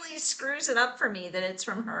really screws it up for me that it's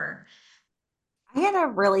from her. I had a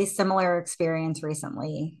really similar experience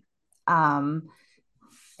recently. Um,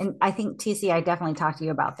 and I think TC, I definitely talked to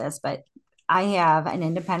you about this, but I have an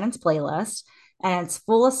Independence playlist and it's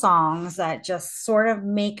full of songs that just sort of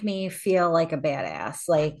make me feel like a badass.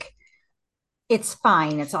 Like it's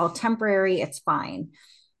fine. It's all temporary. It's fine.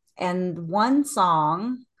 And one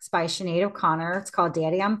song is by Sinead O'Connor. It's called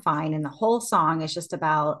Daddy, I'm Fine. And the whole song is just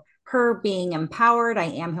about her being empowered. I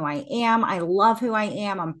am who I am. I love who I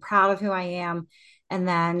am. I'm proud of who I am. And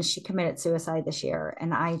then she committed suicide this year.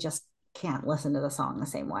 And I just can't listen to the song the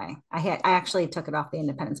same way. I actually took it off the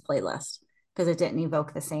Independence playlist because it didn't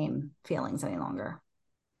evoke the same feelings any longer.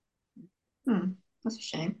 That's a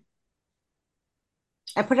shame.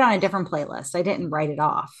 I put it on a different playlist. I didn't write it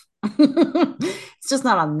off. It's just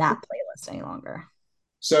not on that playlist any longer.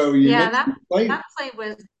 So you Yeah, mentioned that play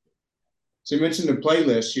was so you mentioned the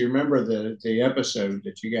playlist. You remember the episode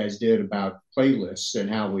that you guys did about playlists and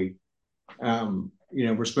how we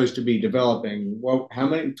we're supposed to be developing how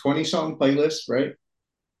many 20 song playlists, right?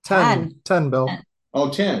 10. 10, Bill. Oh,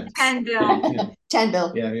 10. 10 Bill. 10. 10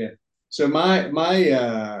 Bill. Yeah, yeah. So my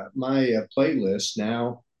playlist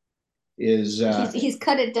now is He's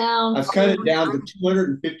cut it down. I've cut it down to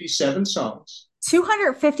 257 songs.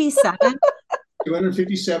 257.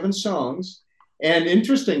 257 songs. And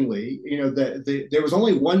interestingly, there was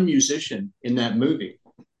only one musician in that movie,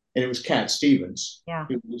 and it was Cat Stevens, Yeah.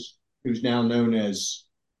 who's now known as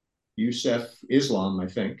Yusuf Islam, I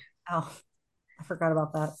think. Oh, I forgot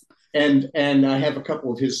about that. And I have a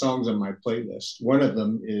couple of his songs on my playlist. One of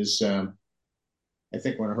them is, I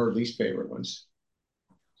think, one of her least favorite ones.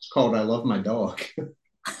 It's called "I Love My Dog."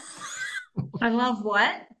 I love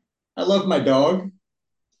what? I love my dog.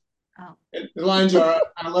 Oh. And the lines are,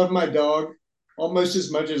 "I love my dog almost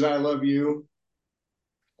as much as I love you.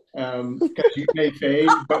 Because you may fade,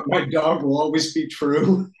 but my dog will always be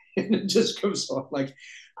true." And it just goes on. Like,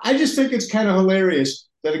 I just think it's kind of hilarious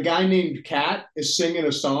that a guy named Cat is singing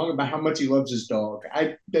a song about how much he loves his dog.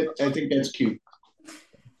 I think that's cute.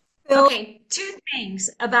 Bill, Okay, two things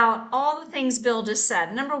about all the things Bill just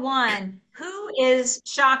said. Number one, who is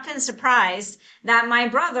shocked and surprised that my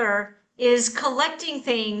brother is collecting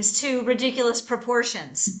things to ridiculous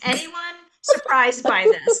proportions? Anyone? surprised by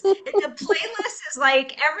this. The playlist is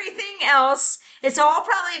like everything else. It's all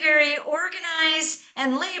probably very organized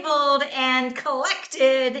and labeled and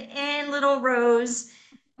collected in little rows.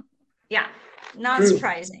 Yeah, not True.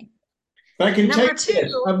 surprising. But I can tell Number you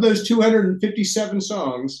this, two, of those 257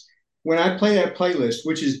 songs, when I play that playlist,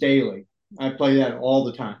 which is daily, I play that all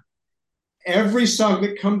the time. Every song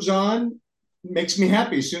that comes on makes me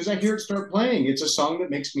happy. As soon as I hear it start playing, it's a song that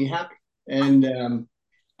makes me happy. And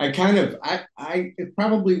I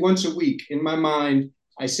probably once a week in my mind,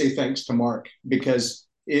 I say thanks to Mark because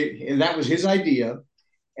that was his idea.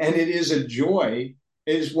 And it is a joy.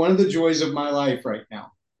 It is one of the joys of my life right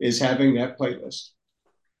now is having that playlist.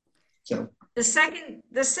 So the second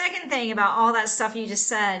thing about all that stuff you just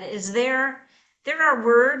said is there are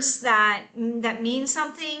words that mean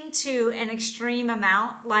something to an extreme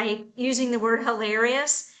amount, like using the word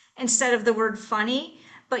hilarious instead of the word funny,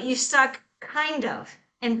 but you stuck kind of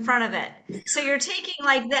in front of it. So you're taking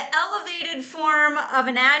like the elevated form of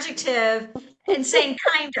an adjective and saying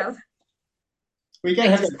kind of. we got to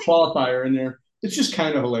I have just that think qualifier in there. It's just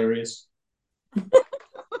kind of hilarious.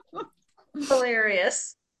 it's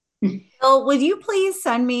hilarious. Bill, would you please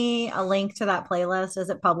send me a link to that playlist? Is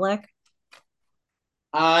it public?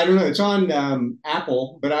 I don't know. It's on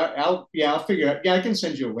Apple, but I'll figure it out. Yeah, I can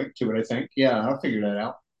send you a link to it. I think. Yeah, I'll figure that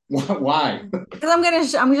out. Why?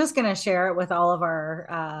 Because I'm just gonna share it with all of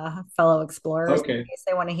our fellow explorers in Okay. case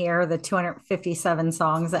they want to hear the 257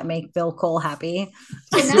 songs that make Bill Cole happy.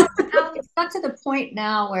 So now it's got to the point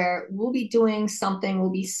now where we'll be doing something,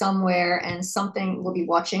 we'll be somewhere, and something, we'll be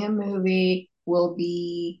watching a movie, we'll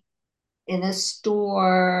be in a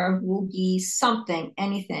store, we'll be something,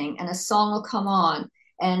 anything, and a song will come on.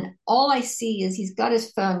 And all I see is he's got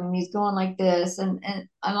his phone and he's going like this. And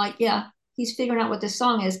I'm like, yeah, he's figuring out what this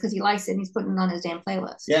song is because he likes it and he's putting it on his damn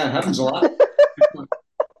playlist. Yeah, it happens a lot.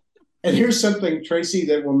 And here's something, Tracy,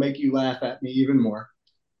 that will make you laugh at me even more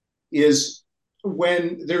is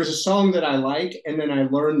when there's a song that I like and then I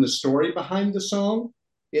learn the story behind the song,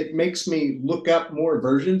 it makes me look up more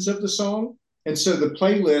versions of the song. And so the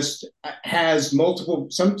playlist has multiple,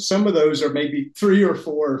 some of those are maybe 3 or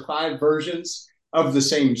 4 or 5 versions of the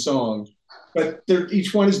same song, but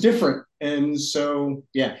each one is different. And so,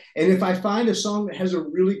 yeah. And if I find a song that has a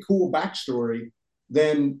really cool backstory,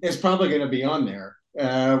 then it's probably going to be on there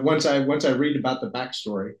once I read about the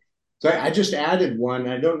backstory. So I just added one.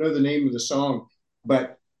 I don't know the name of the song,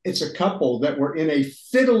 but it's a couple that were in a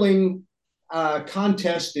fiddling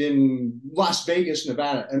contest in Las Vegas,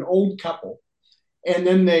 Nevada, an old couple. And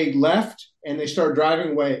then they left and they started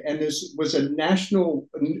driving away. And this was in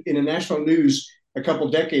a national news a couple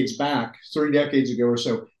decades back, 3 decades ago or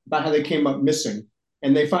so, about how they came up missing.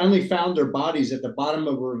 And they finally found their bodies at the bottom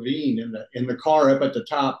of a ravine in the car up at the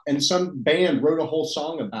top. And some band wrote a whole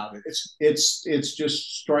song about it. It's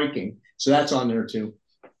just striking. So that's on there too.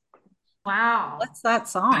 Wow. What's that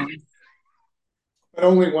song? But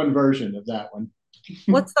only one version of that one.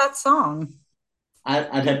 What's that song?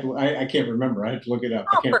 I'd have to. I can't remember. I have to look it up.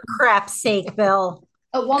 I Oh, can't. for crap's sake, Bill.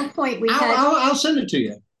 At one point, we had I'll send it to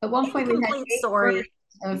you. at one point we had Incomplete 8 story.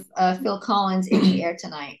 versions of Phil Collins in the air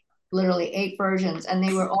tonight. Literally 8 versions, and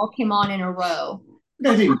they were all came on in a row.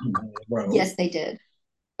 That didn't come out of the row. Yes, they did.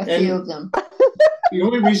 A And few of them. the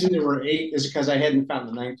only reason there were 8 is because I hadn't found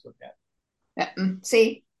the ninth one yet.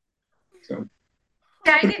 See, So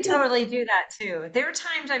Yeah, I could totally do that too. There are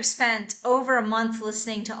times I've spent over a month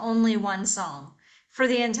listening to only one song for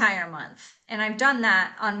the entire month, and I've done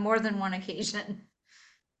that on more than one occasion.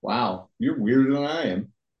 wow, you're weirder than I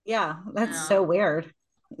am. Yeah, that's Yeah. so weird.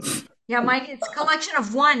 Yeah, Mike, it's a collection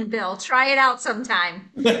of one, Bill. Try it out sometime.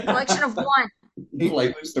 Collection of one.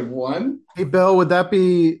 Playlist of one. Hey, Bill, would that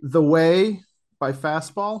be The Way by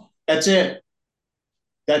Fastball? That's it.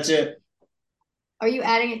 That's it. are you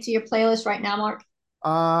adding it to your playlist right now, Mark?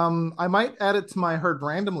 I might add it to my Heard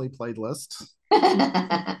Randomly playlist,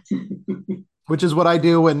 which is what I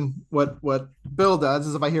do when what Bill does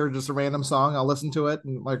is if I hear just a random song, I'll listen to it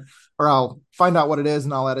and or I'll find out what it is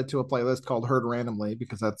and I'll add it to a playlist called Heard Randomly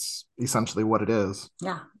because that's essentially what it is.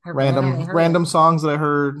 Yeah, I Random randomly heard random it. songs that I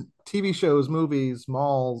heard, TV shows, movies,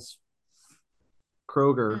 malls,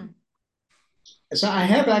 Kroger. Hmm. So I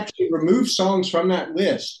have actually removed songs from that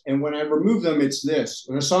list, and when I remove them, it's this: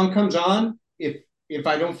 when a song comes on, if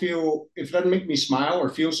I don't feel, if it doesn't make me smile or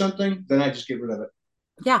feel something, then I just get rid of it.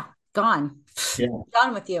 Yeah, gone. Yeah,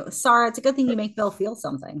 Gone with you. Sarah, it's a good thing you make Bill feel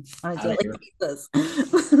something on a out daily of here. basis.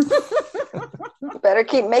 Better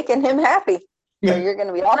keep making him happy, or you're going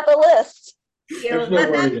to be on the list. There's no Let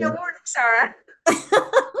worry that be a there. warning, Sarah.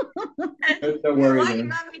 There's no worry Why you're there.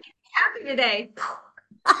 not making me happy today?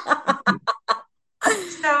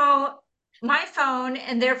 So my phone,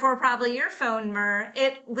 and therefore probably your phone, Mer,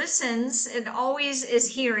 it listens, it always is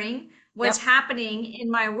hearing what's Yep. happening in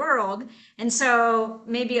my world. And so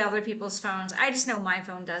maybe other people's phones, I just know my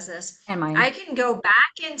phone does this. And I mine. can go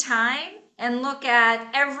back in time and look at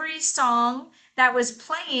every song that was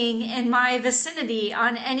playing in my vicinity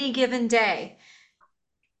on any given day.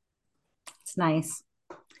 It's nice.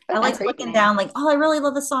 I That's like And looking creepy. down, like, oh, I really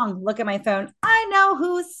love the song. Look at my phone. I know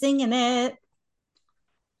who's singing it.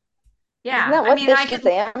 Isn't yeah, that I what mean, the I can.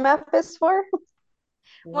 Shazam app is for?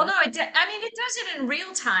 Well, What? no, I mean, it does it in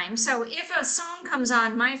real time. So if a song comes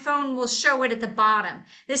on, my phone will show it at the bottom.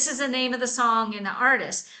 This is the name of the song and the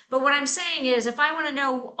artist. But what I'm saying is, if I want to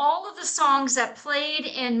know all of the songs that played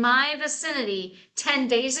in my vicinity 10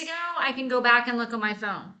 days ago, I can go back and look on my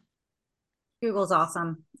phone. Google's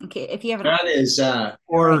awesome. Okay, if you have it That is right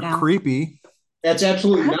Or now. creepy. that's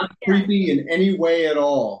absolutely not Yeah. creepy in any way at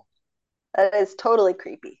all. That is totally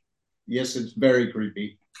creepy. Yes, it's very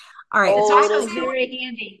creepy. All right, It's back also Totally to very creepy.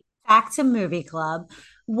 handy. back to movie club.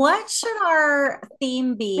 What should our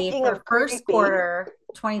theme be Speaking for of first creepy, quarter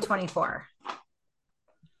 2024?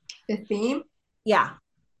 The theme? Yeah.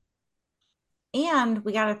 And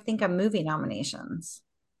we got to think of movie nominations.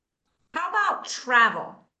 How about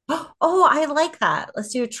travel? Oh, I like that. Let's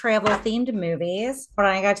do travel themed movies. Hold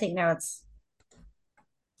on, I gotta take notes.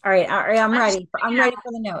 All right, I'm I'm just ready. putting I'm it ready out.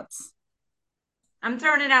 for the notes. I'm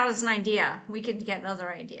throwing it out as an idea. We could get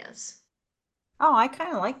other ideas. Oh, I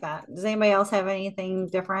kind of like that. Does anybody else have anything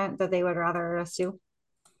different that they would rather us do?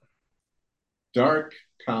 Dark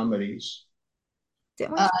comedies.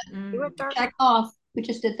 Didn't we Uh, just do it Mm, dark? Check off. We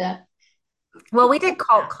just did that. Well, we did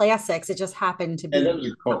cult yeah. classics. It just happened to And that be.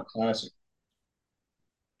 was a cult classic.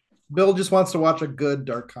 Bill just wants to watch a good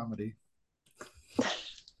dark comedy.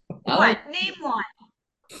 I What? like Name one.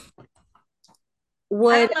 I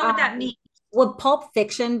Would don't know what that means. would Pulp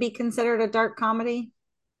Fiction be considered a dark comedy?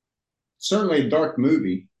 certainly a dark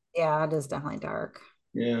movie. Yeah, it is definitely dark.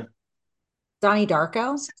 Yeah. Donnie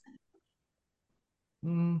Darko?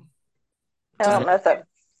 Mm, I Just don't know if that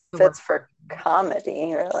the word. fits for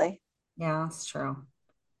comedy, really. Yeah, that's true.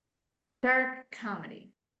 Dark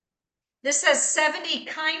comedy. This says 70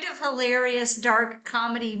 kind of hilarious dark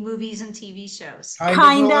comedy movies and TV shows. kind of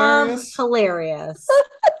Kind of hilarious. hilarious.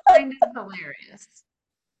 Kind of hilarious.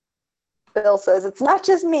 Bill says it's not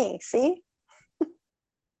just me. See?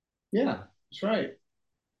 Yeah, that's right.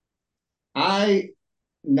 I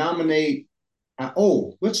nominate.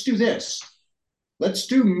 Let's do this. Let's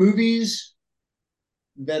do movies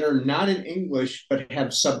that are not in English but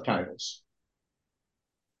have subtitles.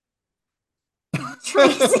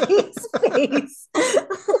 Tracy's face.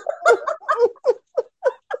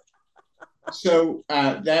 So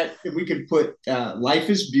that we could put Life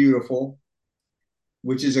is Beautiful,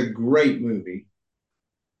 which is a great movie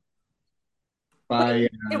by.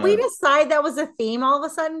 Did we decide that was a theme all of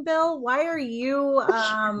a sudden, Bill? Why are you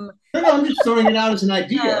No, I'm just throwing it out as an uh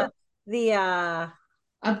idea. the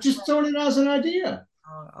I'm just throwing it out as an idea.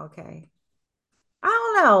 oh, okay. I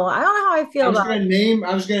don't know. I don't know how I feel about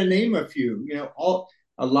I was gonna name a few. You know,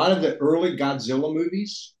 a lot of the early Godzilla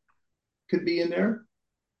movies could be in there.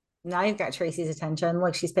 now you've got Tracy's attention.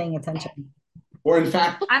 Look, she's paying attention. Or in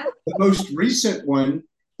fact, I'm the most recent one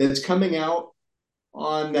that's coming out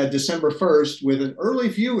on December 1st with an early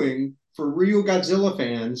viewing for real Godzilla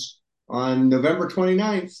fans on November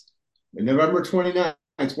 29th. November 29th.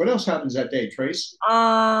 What else happens that day, Trace?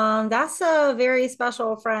 That's a very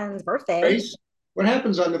special friend's birthday. Trace? What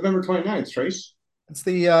happens on November 29th, Trace? It's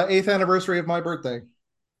the 8th anniversary of my birthday.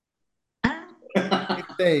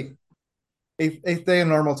 Eighth day. Eighth day in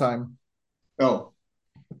normal time. Oh,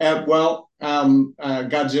 Godzilla,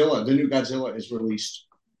 the new Godzilla is released,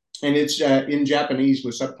 and it's in Japanese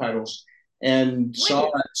with subtitles. And saw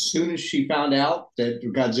wait, as soon as she found out that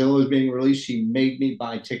Godzilla is being released, she made me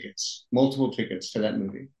buy tickets, multiple tickets to that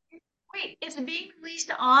movie. wait, is it being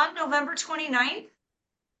released on November 29th?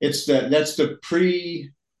 That's the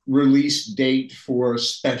pre-release date for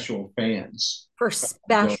special fans. For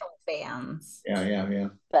special fans. Yeah.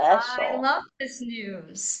 I Special. love this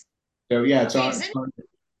news. So yeah, Okay, it's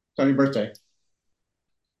on your birthday.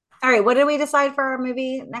 All right, what did we decide for our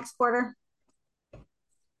movie next quarter?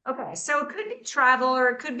 okay, so it could be travel or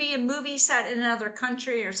it could be a movie set in another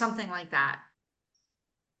country or something like that.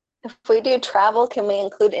 If we do travel, can we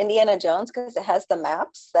include Indiana Jones because it has the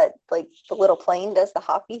maps that like the little plane does the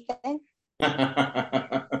hoppy thing?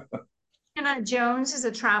 Indiana Jones is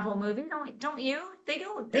a travel movie, don't you? They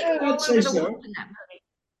Yeah, go I'd all say over the so. world in that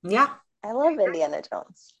movie. Yeah. I love Indiana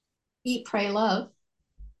Jones. Eat, Pray, Love.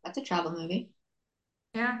 That's a travel movie.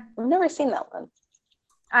 Yeah, I've never seen that one.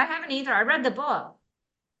 I haven't either. I read the book.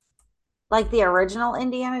 Like the original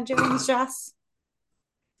Indiana Jones, Jess?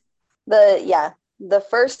 The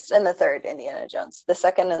first and the third Indiana Jones. The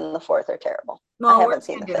second and the fourth are terrible. I Well, we're haven't just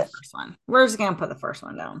seen gonna the do the fifth. first one. We're just gonna put the first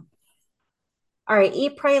one down. All right,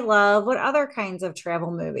 Eat, Pray, Love. What other kinds of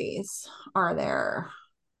travel movies are there?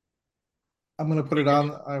 I'm gonna put it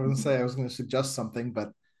on. I was gonna say I was gonna suggest something,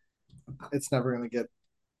 but it's never gonna get.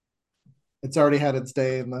 It's already had its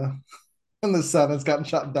day in the sun. It's gotten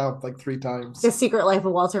shot down like three times. The Secret Life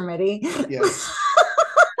of Walter Mitty. Yes.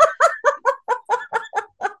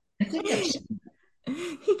 I think I've seen.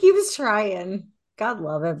 He keeps trying. God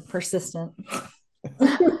love him, persistent. If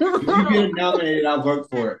you get it nominated, I'll vote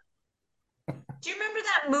for it. Do you remember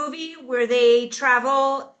that movie where they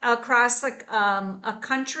travel across like a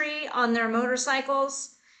country on their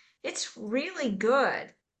motorcycles? It's really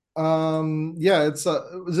good. Yeah, it's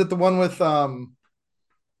is it the one with uh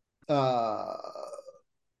a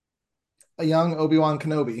young Obi-Wan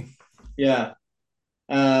Kenobi? Yeah.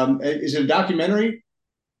 Is it a documentary?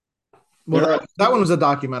 Well, There are that one was a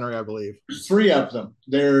documentary, I believe. three of them.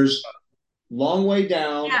 There's Long Way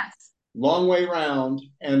Down, Yes. Long Way Round,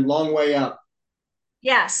 and Long Way Up.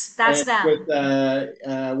 Yes, that's And with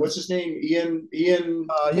them. what's his name? Ian Ewan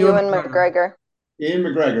Ewan McGregor. McGregor. Ian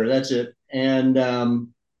McGregor. That's it. And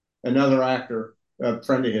another actor, a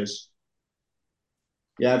friend of his.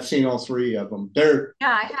 Yeah, I've seen all three of them. Yeah,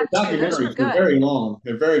 I They're have too. Those were documentaries. They're good. very long.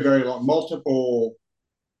 They're very, very long. Multiple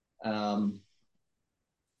um,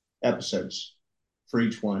 episodes for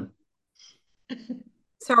each one.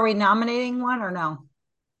 So are we nominating one or no?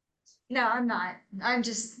 No, I'm not. I'm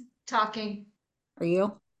just talking. Are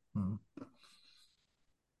you? Hmm.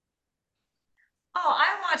 Oh,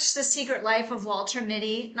 I watched The Secret Life of Walter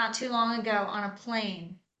Mitty not too long ago on a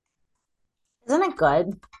plane. Isn't it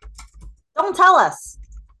good? Don't tell us.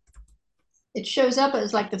 It shows up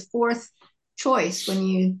as like the fourth choice when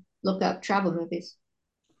you look up travel movies.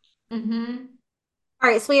 Mm-hmm. All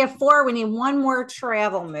right, so we have four. We need one more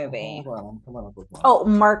travel movie. Hold on, I'm coming up with one. Oh,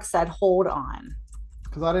 Mark said, hold on.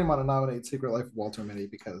 Because I didn't want to nominate Secret Life of Walter Mitty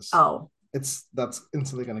because Oh, that's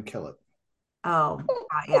instantly going to kill it. oh,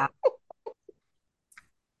 yeah.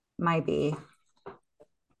 Might be.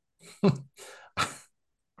 I'm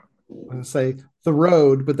going to say The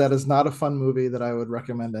Road, but that is not a fun movie that I would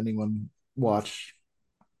recommend anyone watch.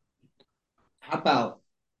 How about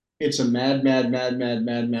It's a Mad, Mad, Mad, Mad,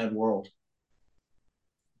 Mad, Mad World?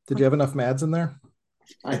 Did you have enough Mads in there?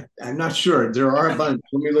 I'm not sure. There are a bunch.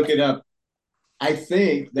 Let me look it up. I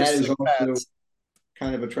think that There's is six also Mads.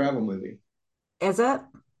 kind of a travel movie. Is it?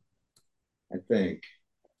 I think.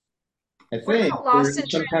 I What think about there's Lost in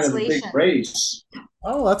some kind of a big Translation? race.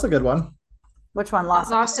 Oh, that's a good one. Which one?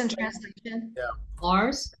 Lost. Lost in Translation. Yeah.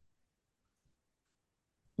 Mars,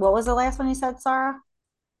 What was the last one you said, Sarah?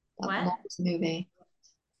 a What? Mars movie.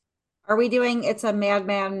 Are we doing It's a Mad,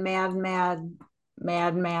 Mad, Mad, Mad,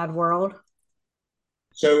 Mad, Mad World?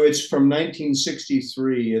 So it's from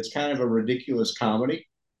 1963. It's kind of a ridiculous comedy,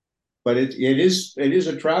 but it is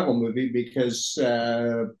a travel movie because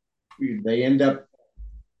they end up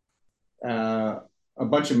uh, a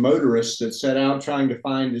bunch of motorists that set out trying to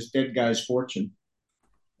find this dead guy's fortune.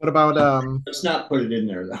 What about Let's not put it in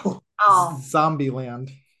there though. Oh,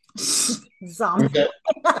 Zombieland zombie.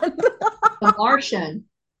 The Martian.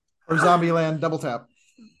 or Zombieland Double Tap?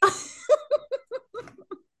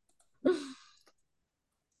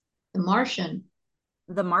 The Martian.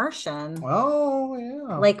 The Martian, Oh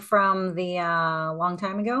yeah, like from the long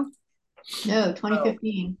time ago. No,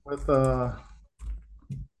 2015. with uh,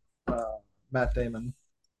 Matt Damon.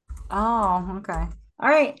 Oh, okay. All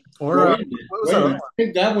right. Or Well, wait a minute. what was Wait a that? minute. I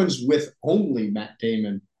think that one's with only Matt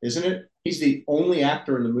Damon, isn't it? He's the only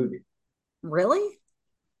actor in the movie. Really?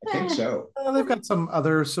 I think so. They've got some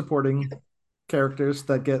other supporting characters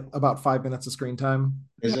that get about 5 minutes of screen time.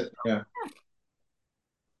 Is it? Yeah.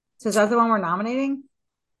 So is that the one we're nominating?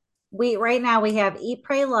 We right now we have Eat,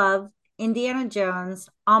 Pray, Love, Indiana Jones,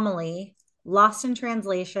 Amelie, Lost in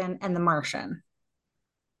Translation, and The Martian.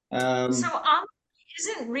 So, Um,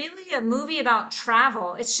 isn't really a movie about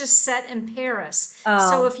travel. It's just set in Paris. Oh.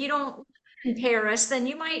 So if you don't live in Paris, then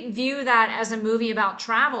you might view that as a movie about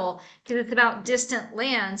travel because it's about distant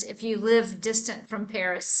lands if you live distant from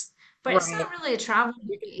Paris. But it's Right. not really a travel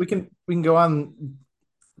We movie. can go on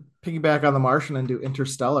piggyback on The Martian and do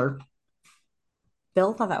Interstellar.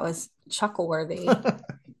 Bill thought that was chuckle worthy.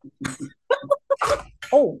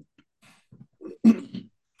 Oh, I'm,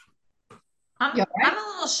 You all right? I'm a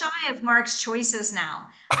little shy of Mark's choices now.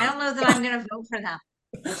 I don't know that I'm going to vote for them.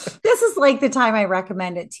 this is like the time I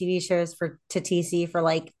recommended TV shows to TC for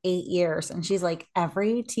like 8 years. And she's like,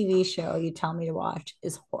 every TV show you tell me to watch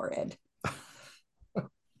is horrid.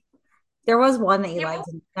 There was one that he Yeah, liked, what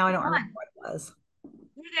and now I don't remember one? what it was.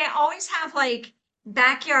 They always have like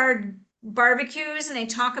backyard barbecues and they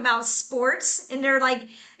talk about sports and they're like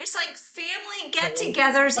it's like family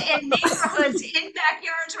get-togethers in neighborhoods in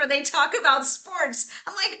backyards where they talk about sports.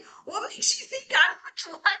 I'm like, what makes you think I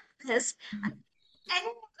would like this? Any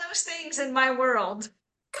of those things in my world.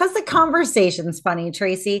 Because the conversation's funny,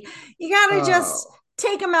 Tracy. You got to just Oh,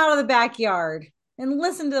 take them out of the backyard and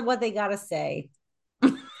listen to what they got to say.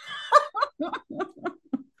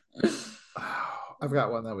 I've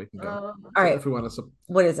got one that we can go All right. if we want to.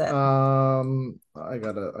 What is it? I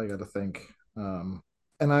gotta think. And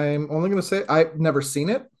I'm only gonna say I've never seen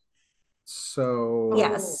it, so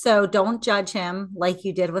Yes. So don't judge him like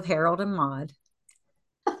you did with Harold and Maude.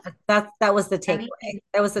 That was the I mean, takeaway.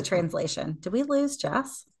 That was the translation. Did we lose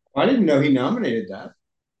Jess? I didn't know he nominated that.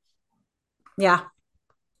 Yeah.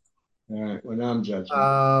 All right, well, now I'm judging.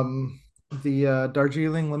 the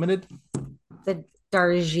Darjeeling Limited. The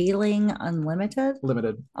Darjeeling Unlimited.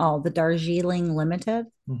 Limited. Oh, the Darjeeling Limited.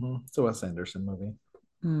 It's a Wes Anderson movie.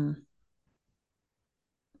 Hmm.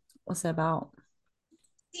 What's it about?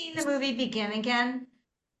 seen the movie Begin Again.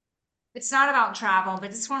 It's not about travel, but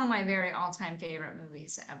it's one of my very all-time favorite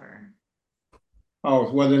movies ever.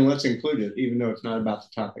 Oh, well, then let's include it, even though it's not about the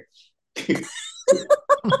topic.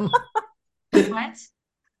 What?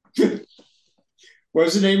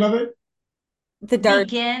 What's the name of it? The Dar.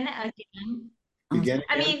 Begin Again. Begin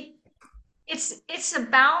I again? mean, it's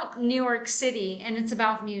about New York City and it's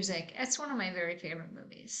about music. It's one of my very favorite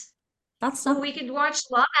movies. That's Well, not. we could watch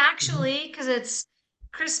Love Actually because it's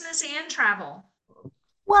Christmas and travel.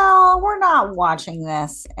 Well, we're not watching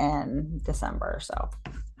this in December, so.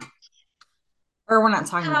 Or we're not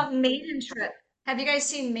talking How about. about Maiden Trip? Have you guys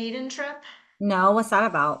seen Maiden Trip? No, what's that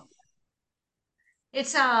about?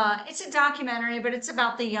 It's a documentary, but it's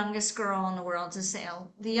about the youngest girl in the world to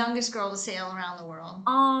sail, the youngest girl to sail around the world.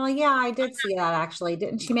 Oh, yeah, I did see that actually.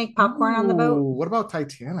 Didn't she make popcorn on the boat? Ooh, what about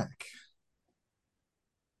Titanic?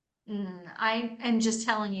 I am just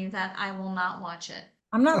telling you that I will not watch it.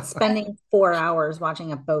 I'm not spending 4 hours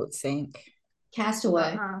watching a boat sink.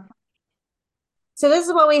 Castaway. Uh-uh. So this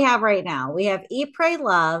is what we have right now. We have Eat, Pray,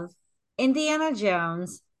 Love, Indiana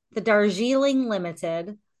Jones, The Darjeeling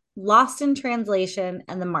Limited, Lost in Translation,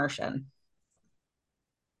 and The Martian.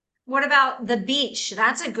 What about The Beach?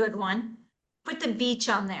 That's a good one. Put The Beach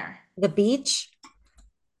on there. The Beach.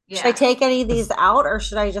 Should I Yeah. take any of these out or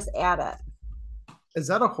should I just add it? Is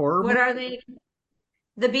that a horror What movie? are they?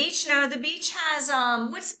 The Beach? No, The Beach has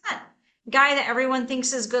what's that guy that everyone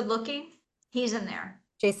thinks is good looking? He's in there.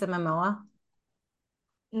 Jason Momoa.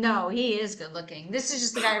 No, he is good looking. This is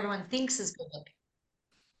just the guy everyone thinks is good looking.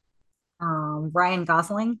 Ryan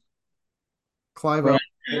Gosling. Clive Brad Owen.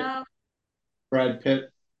 Pitt. No. Brad Pitt.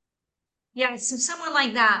 Yeah, it's someone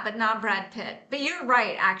like that, but not Brad Pitt. But you're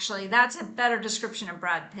right, actually. That's a better description of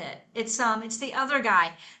Brad Pitt. It's the other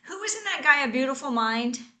guy. Who was in that guy, A Beautiful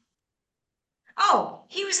Mind? Oh,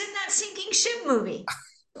 he was in that sinking ship movie.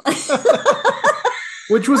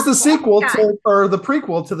 Which was the sequel Yeah. to, or the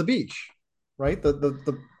prequel to The Beach, right?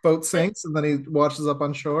 The boat sinks and then he washes up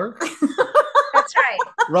on shore. That's right.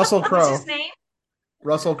 Russell What's Crowe. his name?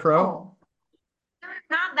 Russell Crowe. Oh,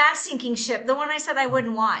 not that sinking ship. The one I said I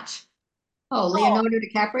wouldn't watch. Oh, Leonardo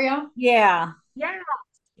DiCaprio? Yeah. Yeah,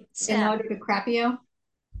 it's him. Leonardo DiCaprio?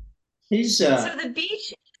 He's So The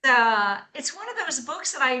Beach, it's one of those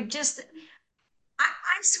books that I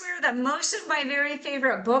swear that most of my very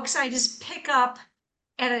favorite books I just pick up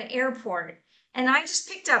at an airport. And I just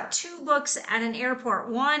picked up two books at an airport.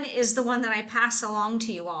 One is the one that I passed along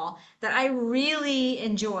to you all that I really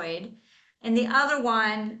enjoyed. And the other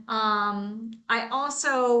one,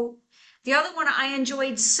 the other one I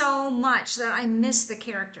enjoyed so much that I missed the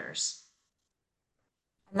characters.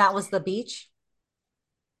 And that was The Beach.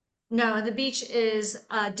 No, The Beach is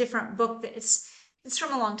a different book that it's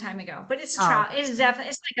from a long time ago, but it's a Oh. travel, it's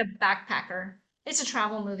definitely, it's like a backpacker. It's a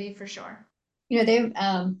travel movie for sure. You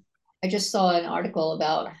know, I just saw an article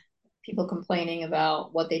about people complaining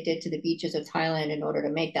about what they did to the beaches of Thailand in order to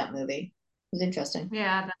make that movie. It was interesting.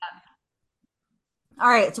 Yeah, All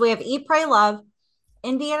right. So we have Eat, Pray, Love,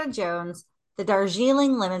 Indiana Jones, The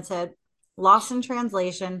Darjeeling Limited, Lost in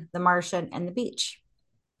Translation, The Martian, and The Beach.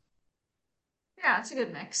 yeah, it's a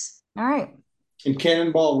good mix. All right. in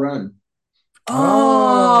Cannonball Run.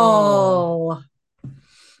 Oh.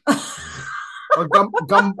 Or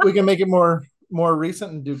gum. We can make it more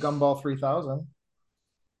recent and do Gumball 3000,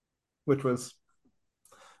 which was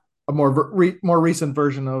a more recent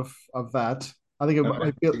version of that. I think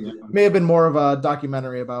it may have been more of a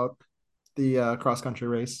documentary about the cross country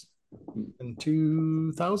race in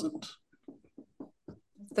 2000.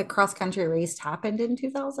 The cross country race happened in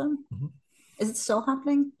 2000. Mhm. Is it still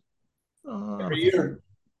happening? Every year.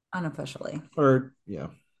 Unofficially. Or yeah.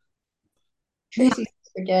 Tracy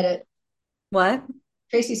says forget it. What?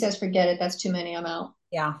 Tracy says forget it. That's too many. I'm out.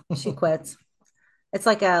 Yeah, she quits. It's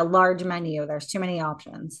like a large menu. There's too many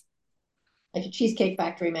options. Like a Cheesecake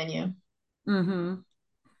Factory menu. Mm-hmm.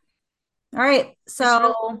 All right.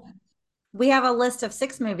 So we have a list of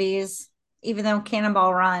 6 movies. Even though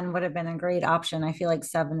Cannonball Run would have been a great option, I feel like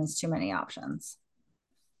 7 is too many options.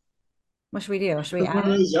 What should we do? Should we Get one add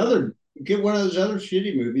of it? those other get one of those other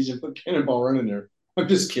shitty movies and put Cannonball Run in there. I'm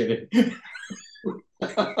just kidding.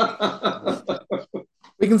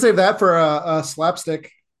 We can save that for a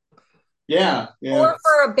slapstick. Yeah, yeah. Or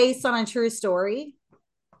for a based on a true story?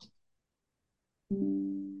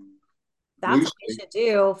 That's what we Loosely. should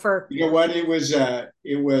do for You know what? It was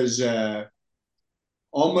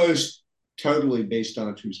almost totally based on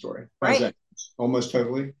a true story. How's right. that? Almost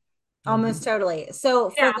totally. Almost totally. So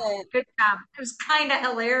for Yeah, the good job. It was kind of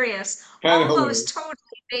hilarious. Kind of hilarious. Almost totally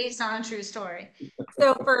based on a true story.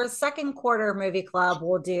 so for second quarter movie club,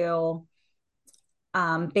 we'll do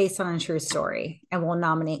based on a true story, and we'll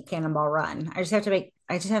nominate Cannonball Run. I just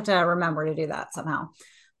have to remember to do that somehow.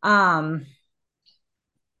 All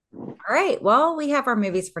right. Well, we have our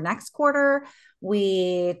movies for next quarter.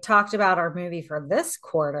 We talked about our movie for this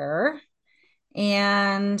quarter.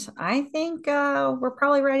 And I think we're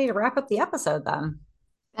probably ready to wrap up the episode then.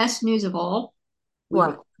 Best news of all. We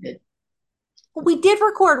What? recorded. We did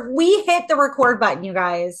record. We hit the record button, you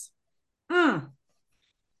guys.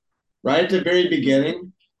 Right at the very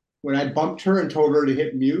beginning, when I bumped her and told her to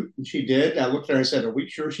hit mute, and she did, I looked at her and I said, "Are we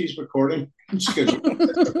sure she's recording?" And she goes,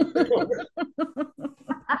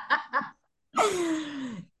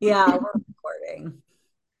 Yeah, we're recording.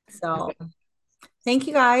 So thank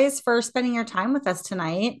you guys for spending your time with us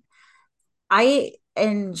tonight. I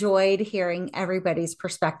enjoyed hearing everybody's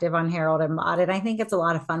perspective on Harold and Maude, and I think it's a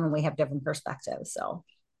lot of fun when we have different perspectives. So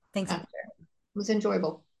thanks. Yeah, it was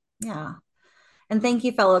enjoyable. Yeah. And thank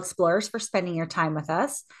you, fellow explorers, for spending your time with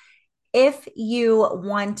us. If you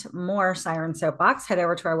want more Siren Soapbox, head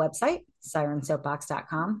over to our website,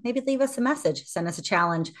 sirensoapbox.com. Maybe leave us a message, send us a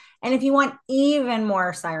challenge. And if you want even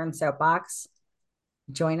more Siren Soapbox,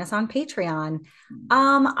 join us on Patreon.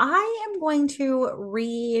 I am going to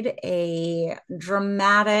read a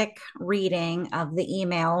dramatic reading of the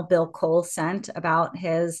email Bill Cole sent about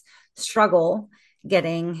his struggle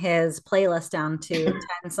getting his playlist down to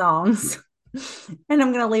 10 songs. And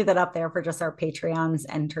I'm going to leave that up there for just our Patreon's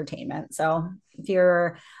entertainment. So if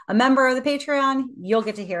you're a member of the Patreon, you'll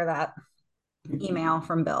get to hear that email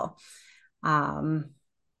from Bill.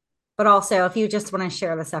 But also, if you just want to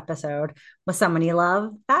share this episode with someone you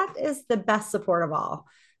love, that is the best support of all.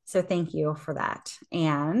 So thank you for that.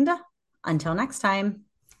 And until next time,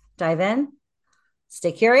 dive in,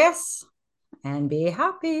 stay curious, and be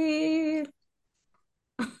happy.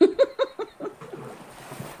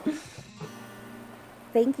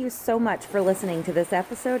 Thank you so much for listening to this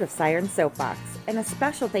episode of Siren Soapbox, and a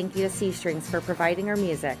special thank you to C Strings for providing our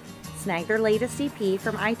music. Snag their latest EP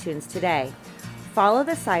from iTunes today. Follow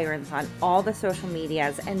the Sirens on all the social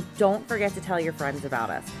medias, and don't forget to tell your friends about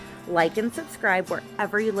us. Like and subscribe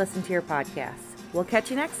wherever you listen to your podcasts. We'll catch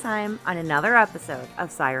you next time on another episode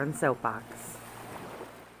of Siren Soapbox.